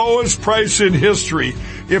 the lowest price in history.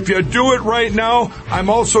 If you do it right now, I'm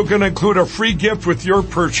also going to include a free gift with your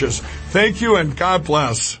purchase. Thank you and God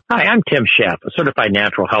bless. Hi, I'm Tim Sheff, a certified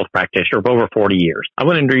natural health practitioner of over 40 years. I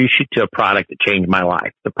want to introduce you to a product that changed my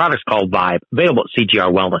life. The product's called Vibe, available at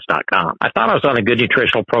CGRWellness.com. I thought I was on a good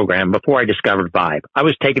nutritional program before I discovered Vibe. I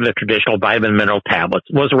was taking the traditional vitamin mineral tablets,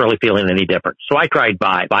 wasn't really feeling any different. So I tried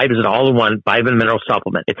Vibe. Vibe is an all-in-one vitamin mineral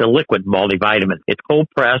supplement. It's a liquid multivitamin. It's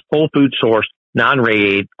cold-pressed, whole food sourced,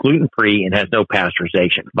 non-radiated, gluten-free, and has no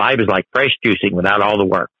pasteurization. Vibe is like fresh juicing without all the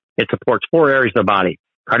work. It supports 4 areas of the body: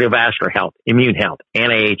 cardiovascular health, immune health,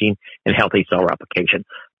 anti-aging, and healthy cell replication.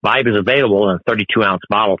 Vibe is available in a 32-ounce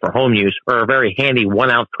bottle for home use or a very handy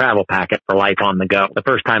 1-ounce travel packet for life on the go. The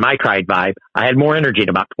first time I tried Vibe, I had more energy in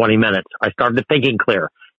about 20 minutes. I started thinking clear.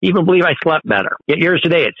 Even believe I slept better. Get yours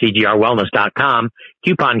today at CGRWellness.com.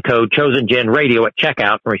 Coupon code ChosenGenRadio at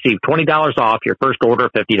checkout and receive $20 off your first order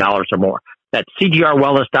of $50 or more. That's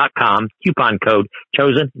CGRWellness.com. Coupon code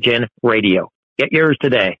ChosenGenRadio. Get yours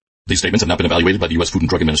today. These statements have not been evaluated by the U.S. Food and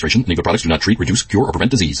Drug Administration. Any of the products do not treat, reduce, cure, or prevent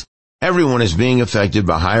disease. Everyone is being affected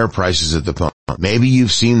by higher prices at the pump. Maybe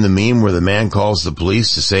you've seen the meme where the man calls the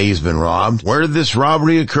police to say he's been robbed. Where did this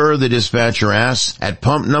robbery occur? The dispatcher asks. At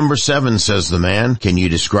pump number 7, says the man. Can you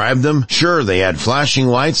describe them? Sure, they had flashing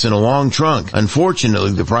lights and a long trunk.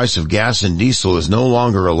 Unfortunately, the price of gas and diesel is no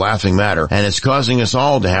longer a laughing matter, and it's causing us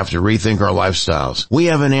all to have to rethink our lifestyles. We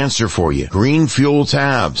have an answer for you. Green Fuel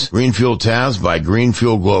Tabs. Green Fuel Tabs by Green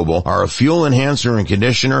Fuel Global are a fuel enhancer and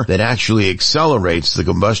conditioner that actually accelerates the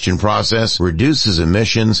combustion process, reduces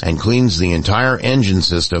emissions, and cleans the entire engine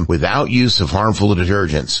system without use of harmful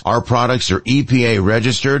detergents. Our products are EPA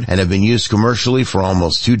registered and have been used commercially for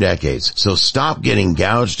almost 2 decades. So stop getting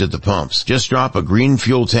gouged at the pumps. Just drop a Green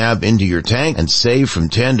Fuel Tab into your tank and save from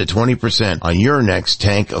 10 to 20% on your next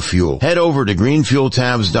tank of fuel. Head over to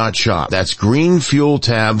greenfueltabs.shop. That's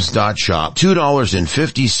greenfueltabs.shop.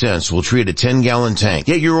 $2.50 will treat a 10-gallon tank.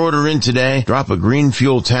 Get your order in today, drop a Green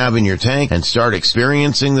Fuel Tab in your tank, and start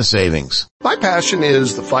experiencing the savings. My passion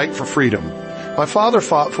is the fight for freedom. My father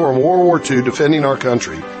fought for in World War II defending our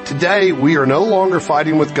country. Today, we are no longer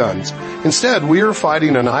fighting with guns. Instead, we are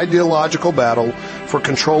fighting an ideological battle for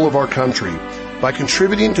control of our country by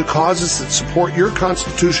contributing to causes that support your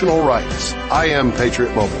constitutional rights. I am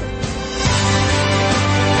Patriot Mobile.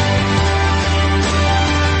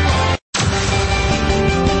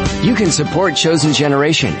 You can support Chosen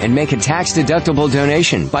Generation and make a tax-deductible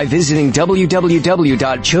donation by visiting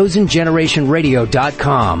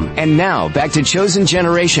www.chosengenerationradio.com. And now, back to Chosen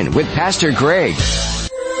Generation with Pastor Greg.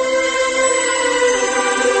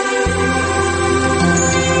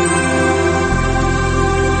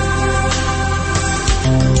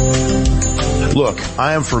 Look,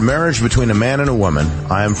 I am for marriage between a man and a woman.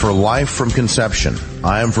 I am for life from conception.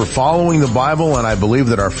 I am for following the Bible, and I believe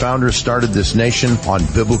that our founders started this nation on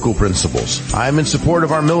biblical principles. I am in support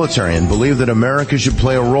of our military and believe that America should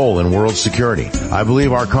play a role in world security. I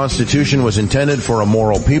believe our Constitution was intended for a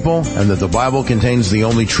moral people and that the Bible contains the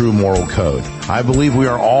only true moral code. I believe we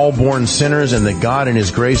are all born sinners and that God in His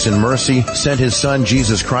grace and mercy sent His Son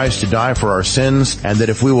Jesus Christ to die for our sins, and that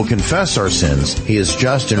if we will confess our sins, He is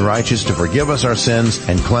just and righteous to forgive us our sins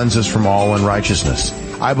and cleanse us from all unrighteousness.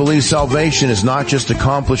 I believe salvation is not just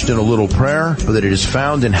accomplished in a little prayer, but that it is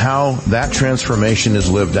found in how that transformation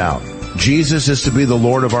is lived out. Jesus is to be the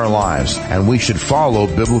Lord of our lives, and we should follow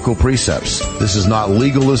biblical precepts. This is not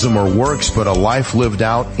legalism or works, but a life lived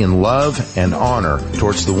out in love and honor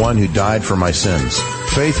towards the one who died for my sins.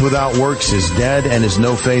 Faith without works is dead and is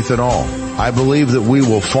no faith at all. I believe that we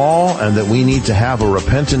will fall and that we need to have a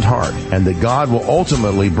repentant heart, and that God will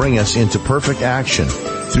ultimately bring us into perfect action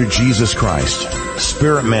through Jesus Christ,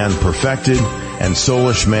 spirit man perfected and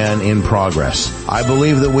soulish man in progress. I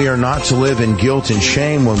believe that we are not to live in guilt and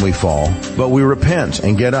shame when we fall, but we repent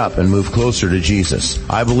and get up and move closer to Jesus.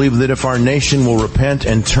 I believe that if our nation will repent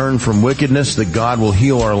and turn from wickedness, that God will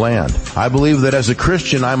heal our land. I believe that as a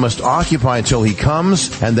Christian, I must occupy until He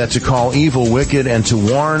comes, and that to call evil wicked and to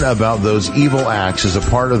warn about those evil acts is a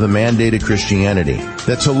part of the mandated Christianity.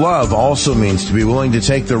 That to love also means to be willing to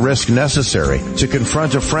take the risk necessary to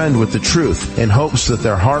confront a friend with the truth in hopes that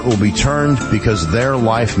their heart will be turned because their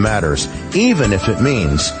life matters, even if it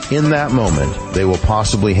means in that moment they will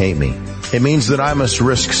possibly hate me. It means that I must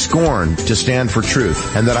risk scorn to stand for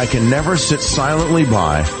truth, and that I can never sit silently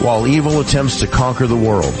by while evil attempts to conquer the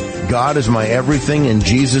world. God is my everything, and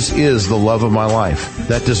Jesus is the love of my life.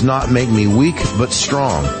 That does not make me weak but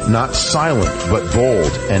strong, not silent but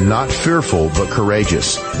bold, and not fearful but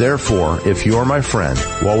courageous. Therefore, if you are my friend,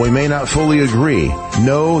 while we may not fully agree,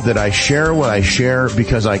 know that I share what I share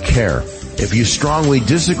because I care. If you strongly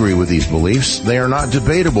disagree with these beliefs, they are not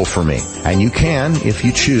debatable for me, and you can, if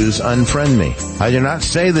you choose, unfriend me. I do not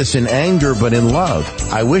say this in anger, but in love.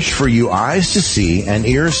 I wish for you eyes to see and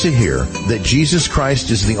ears to hear that Jesus Christ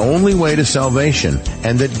is the only way to salvation,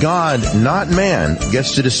 and that God, not man,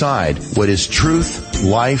 gets to decide what is truth,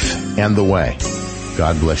 life, and the way.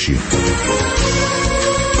 God bless you.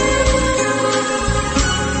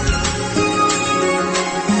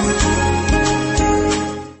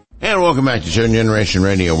 And welcome back to Chosen Generation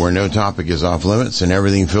Radio, where no topic is off limits and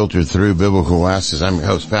everything filtered through biblical glasses. I'm your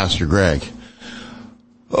host, Pastor Greg.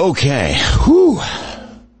 Okay, whew.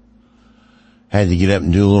 Had to get up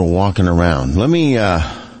and do a little walking around. Let me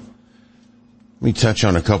touch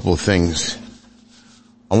on a couple of things.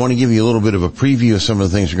 I want to give you a little bit of a preview of some of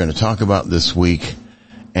the things we're going to talk about this week,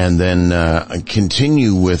 and then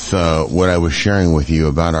continue with what I was sharing with you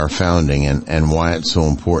about our founding and why it's so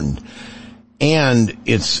important. And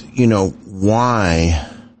it's, why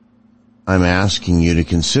I'm asking you to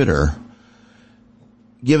consider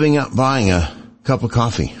giving up buying a cup of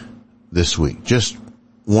coffee this week. Just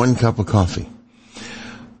one cup of coffee.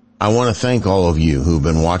 I want to thank all of you who've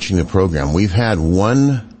been watching the program. We've had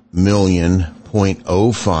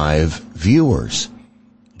 1,000,005 viewers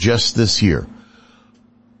just this year.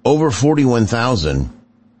 Over 41,000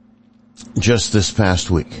 just this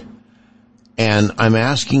past week. And I'm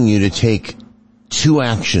asking you to take 2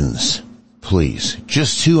 actions, please.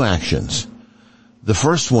 Just 2 actions. The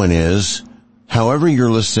first one is, however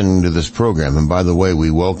you're listening to this program, and by the way,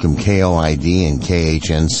 we welcome KLID and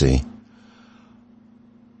KHNC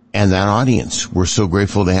and that audience. We're so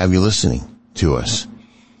grateful to have you listening to us.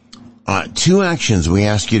 2 actions we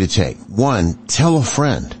ask you to take. 1, tell a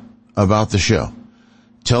friend about the show.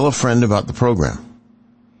 Tell a friend about the program.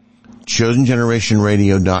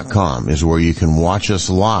 ChosenGenerationRadio.com is where you can watch us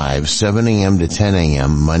live 7 a.m. to 10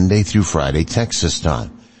 a.m. Monday through Friday, Texas time.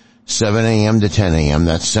 7 a.m. to 10 a.m.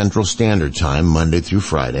 That's Central Standard Time, Monday through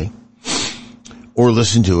Friday. Or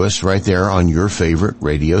listen to us right there on your favorite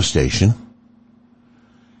radio station.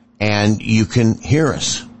 And you can hear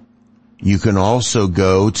us. You can also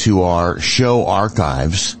go to our show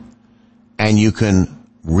archives, and you can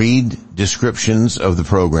read descriptions of the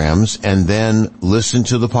programs and then listen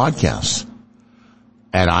to the podcasts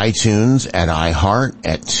at iTunes, at iHeart,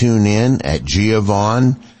 at TuneIn, at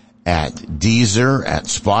Giovon, at Deezer, at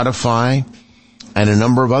Spotify, and a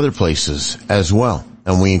number of other places as well.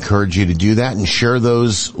 And we encourage you to do that and share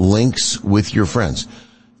those links with your friends.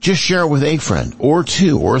 Just share it with a friend, or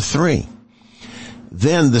 2, or 3.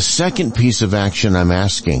 Then the second piece of action I'm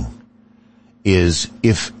asking is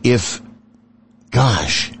if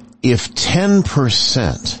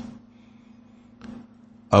 10%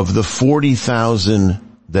 of the 40,000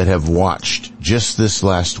 that have watched just this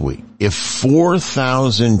last week, if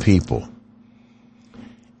 4,000 people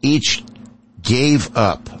each gave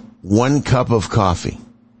up 1 cup of coffee,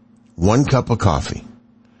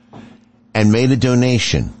 and made a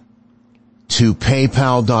donation to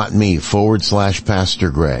paypal.me/Pastor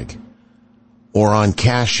Greg, or on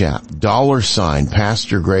Cash App,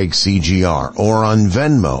 $Pastor Greg CGR, or on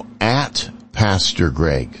Venmo, @Pastor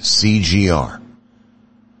Greg CGR.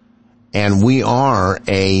 And we are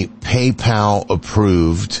a PayPal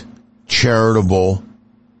approved charitable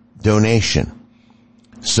donation.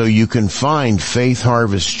 So you can find Faith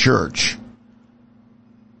Harvest Church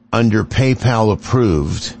under PayPal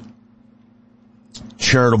approved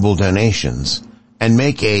charitable donations and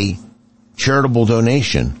make a charitable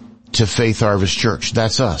donation to Faith Harvest Church.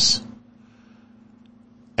 That's us.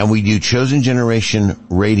 And we do Chosen Generation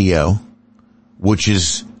Radio, which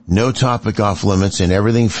is no topic off limits and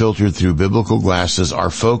everything filtered through biblical glasses. Our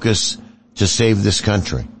focus to save this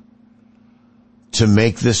country. to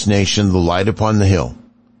make this nation the light upon the hill.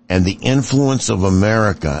 And the influence of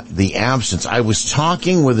America, the absence. I was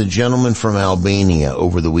talking with a gentleman from Albania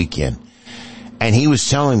over the weekend, and he was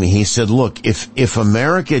telling me, he said, look, if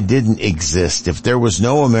America didn't exist, if there was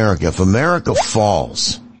no America, if America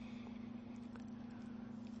falls,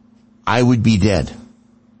 I would be dead.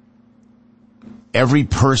 Every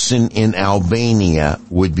person in Albania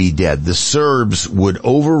would be dead. The Serbs would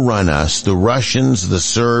overrun us, the Russians, the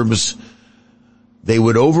Serbs. They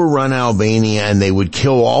would overrun Albania and they would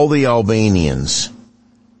kill all the Albanians.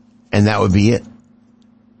 And that would be it.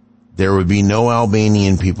 There would be no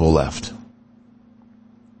Albanian people left.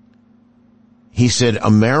 He said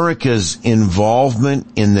America's involvement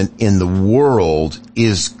in the world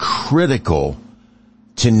is critical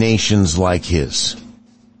to nations like his.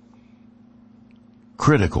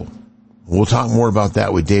 Critical. We'll talk more about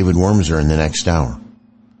that with David Wormser in the next hour.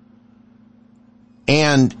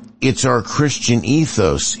 And it's our Christian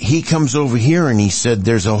ethos. He comes over here and he said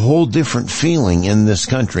there's a whole different feeling in this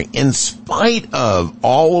country in spite of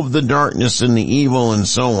all of the darkness and the evil and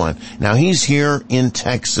so on. Now he's here in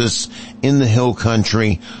Texas, in the hill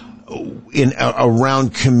country,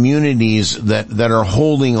 around communities that are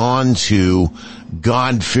holding on to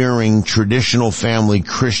God-fearing traditional family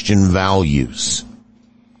Christian values.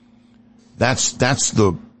 That's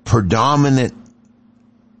the predominant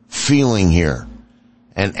feeling here.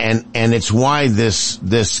 And it's why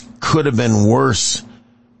this could have been worse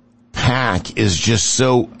pack is just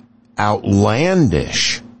so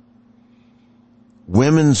outlandish.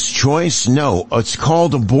 Women's choice? No, it's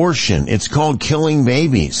called abortion. It's called killing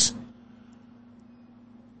babies.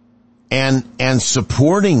 And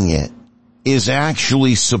supporting it is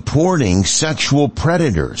actually supporting sexual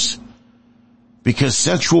predators. Because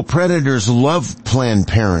sexual predators love Planned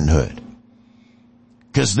Parenthood.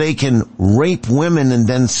 Because they can rape women and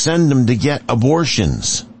then send them to get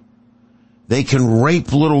abortions. They can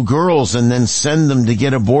rape little girls and then send them to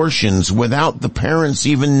get abortions without the parents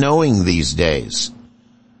even knowing these days.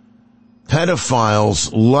 Pedophiles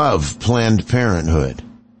love Planned Parenthood.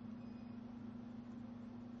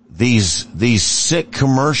 These sick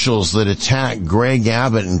commercials that attack Greg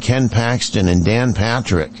Abbott and Ken Paxton and Dan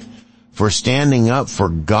Patrick for standing up for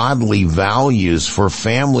godly values, for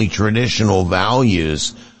family traditional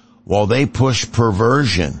values, while they push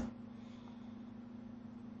perversion.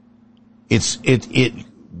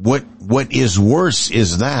 What is worse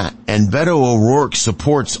is that, and Beto O'Rourke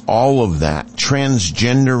supports all of that.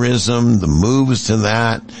 Transgenderism, the moves to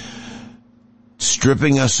that,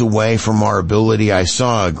 stripping us away from our ability. I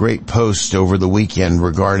saw a great post over the weekend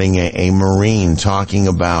regarding a Marine talking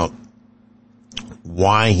about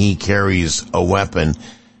why he carries a weapon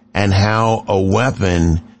and how a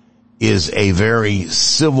weapon is a very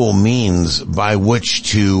civil means by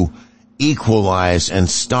which to equalize and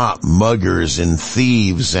stop muggers and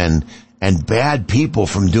thieves and bad people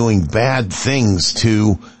from doing bad things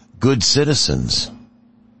to good citizens.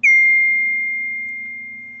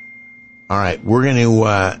 All right, we're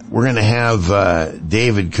going to have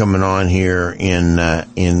David coming on here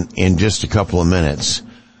in just a couple of minutes.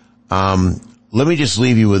 Let me just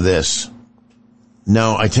leave you with this.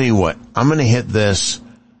 No, I tell you what, I'm going to hit this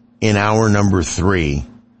in hour number 3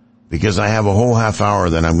 because I have a whole half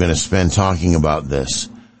hour that I'm going to spend talking about this.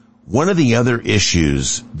 One of the other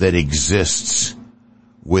issues that exists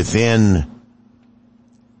within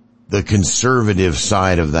the conservative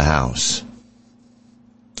side of the house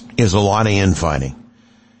is a lot of infighting.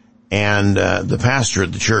 And the pastor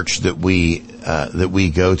at the church that we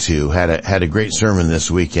go to had a great sermon this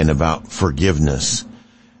weekend about forgiveness.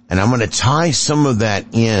 And I'm going to tie some of that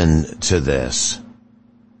in to this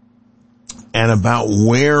and about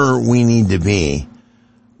where we need to be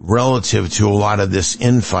relative to a lot of this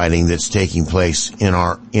infighting that's taking place in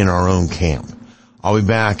our own camp. I'll be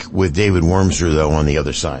back with David Wormser though on the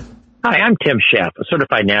other side. Hi, I'm Tim Sheff, a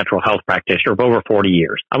certified natural health practitioner of over 40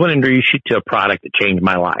 years. I want to introduce you to a product that changed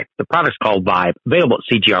my life. The product's called Vibe, available at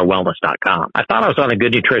CGRWellness.com. I thought I was on a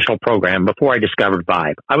good nutritional program before I discovered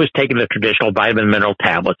Vibe. I was taking the traditional vitamin mineral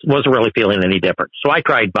tablets, wasn't really feeling any different. So I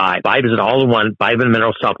tried Vibe. Vibe is an all-in-one vitamin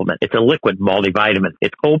mineral supplement. It's a liquid multivitamin.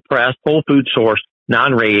 It's cold-pressed, whole food sourced,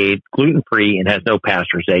 non-radiated, gluten-free, and has no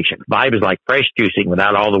pasteurization. Vibe is like fresh juicing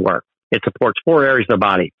without all the work. It supports 4 areas of the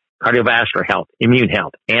body: cardiovascular health, immune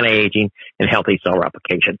health, anti-aging, and healthy cell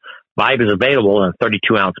replication. Vibe is available in a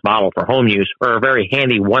 32-ounce bottle for home use or a very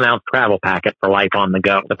handy 1-ounce travel packet for life on the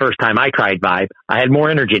go. The first time I tried Vibe, I had more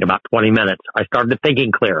energy in about 20 minutes. I started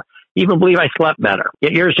thinking clear. Even believe I slept better.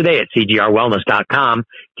 Get yours today at CGRWellness.com.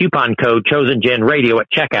 Coupon code ChosenGenRadio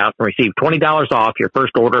at checkout and receive $20 off your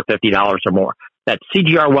first order of $50 or more. That's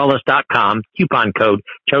CGRWellness.com, coupon code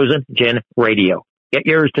ChosenGenRadio. Get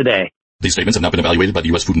yours today. These statements have not been evaluated by the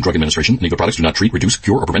U.S. Food and Drug Administration. Any of the products do not treat, reduce,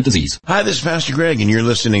 cure, or prevent disease. Hi, this is Pastor Greg, and you're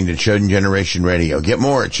listening to Chosen Generation Radio. Get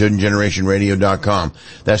more at ChosenGenerationRadio.com.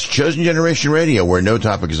 That's Chosen Generation Radio, where no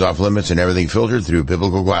topic is off limits and everything filtered through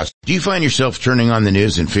biblical glass. Do you find yourself turning on the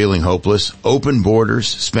news and feeling hopeless? Open borders,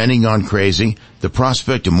 spending on crazy, the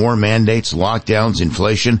prospect of more mandates, lockdowns,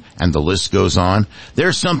 inflation, and the list goes on?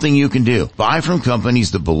 There's something you can do. Buy from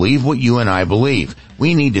companies that believe what you and I believe.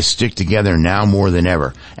 We need to stick together now more than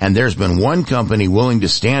ever. And there's been one company willing to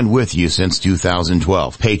stand with you since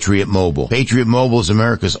 2012, Patriot Mobile. Patriot Mobile is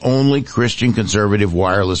America's only Christian conservative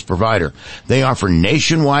wireless provider. They offer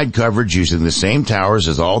nationwide coverage using the same towers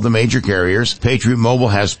as all the major carriers. Patriot Mobile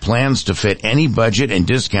has plans to fit any budget and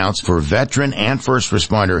discounts for veteran and first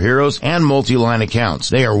responder heroes and multi-line accounts.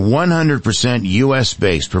 They are 100% U.S.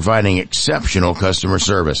 based, providing exceptional customer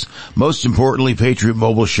service. Most importantly, Patriot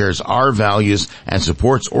Mobile shares our values and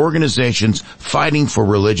supports organizations fighting for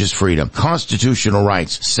religious freedom, constitutional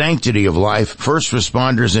rights, sanctity of life, first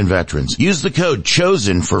responders, and veterans. Use the code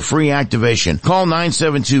CHOSEN for free activation. Call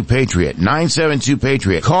 972-PATRIOT,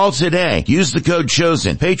 972-PATRIOT. Call today. Use the code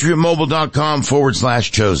CHOSEN,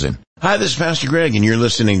 patriotmobile.com/chosen. Hi, this is Pastor Greg, and you're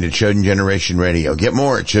listening to Chosen Generation Radio. Get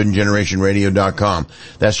more at ChosenGenerationRadio.com.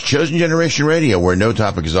 That's Chosen Generation Radio, where no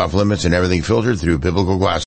topic is off limits and everything filtered through biblical glass.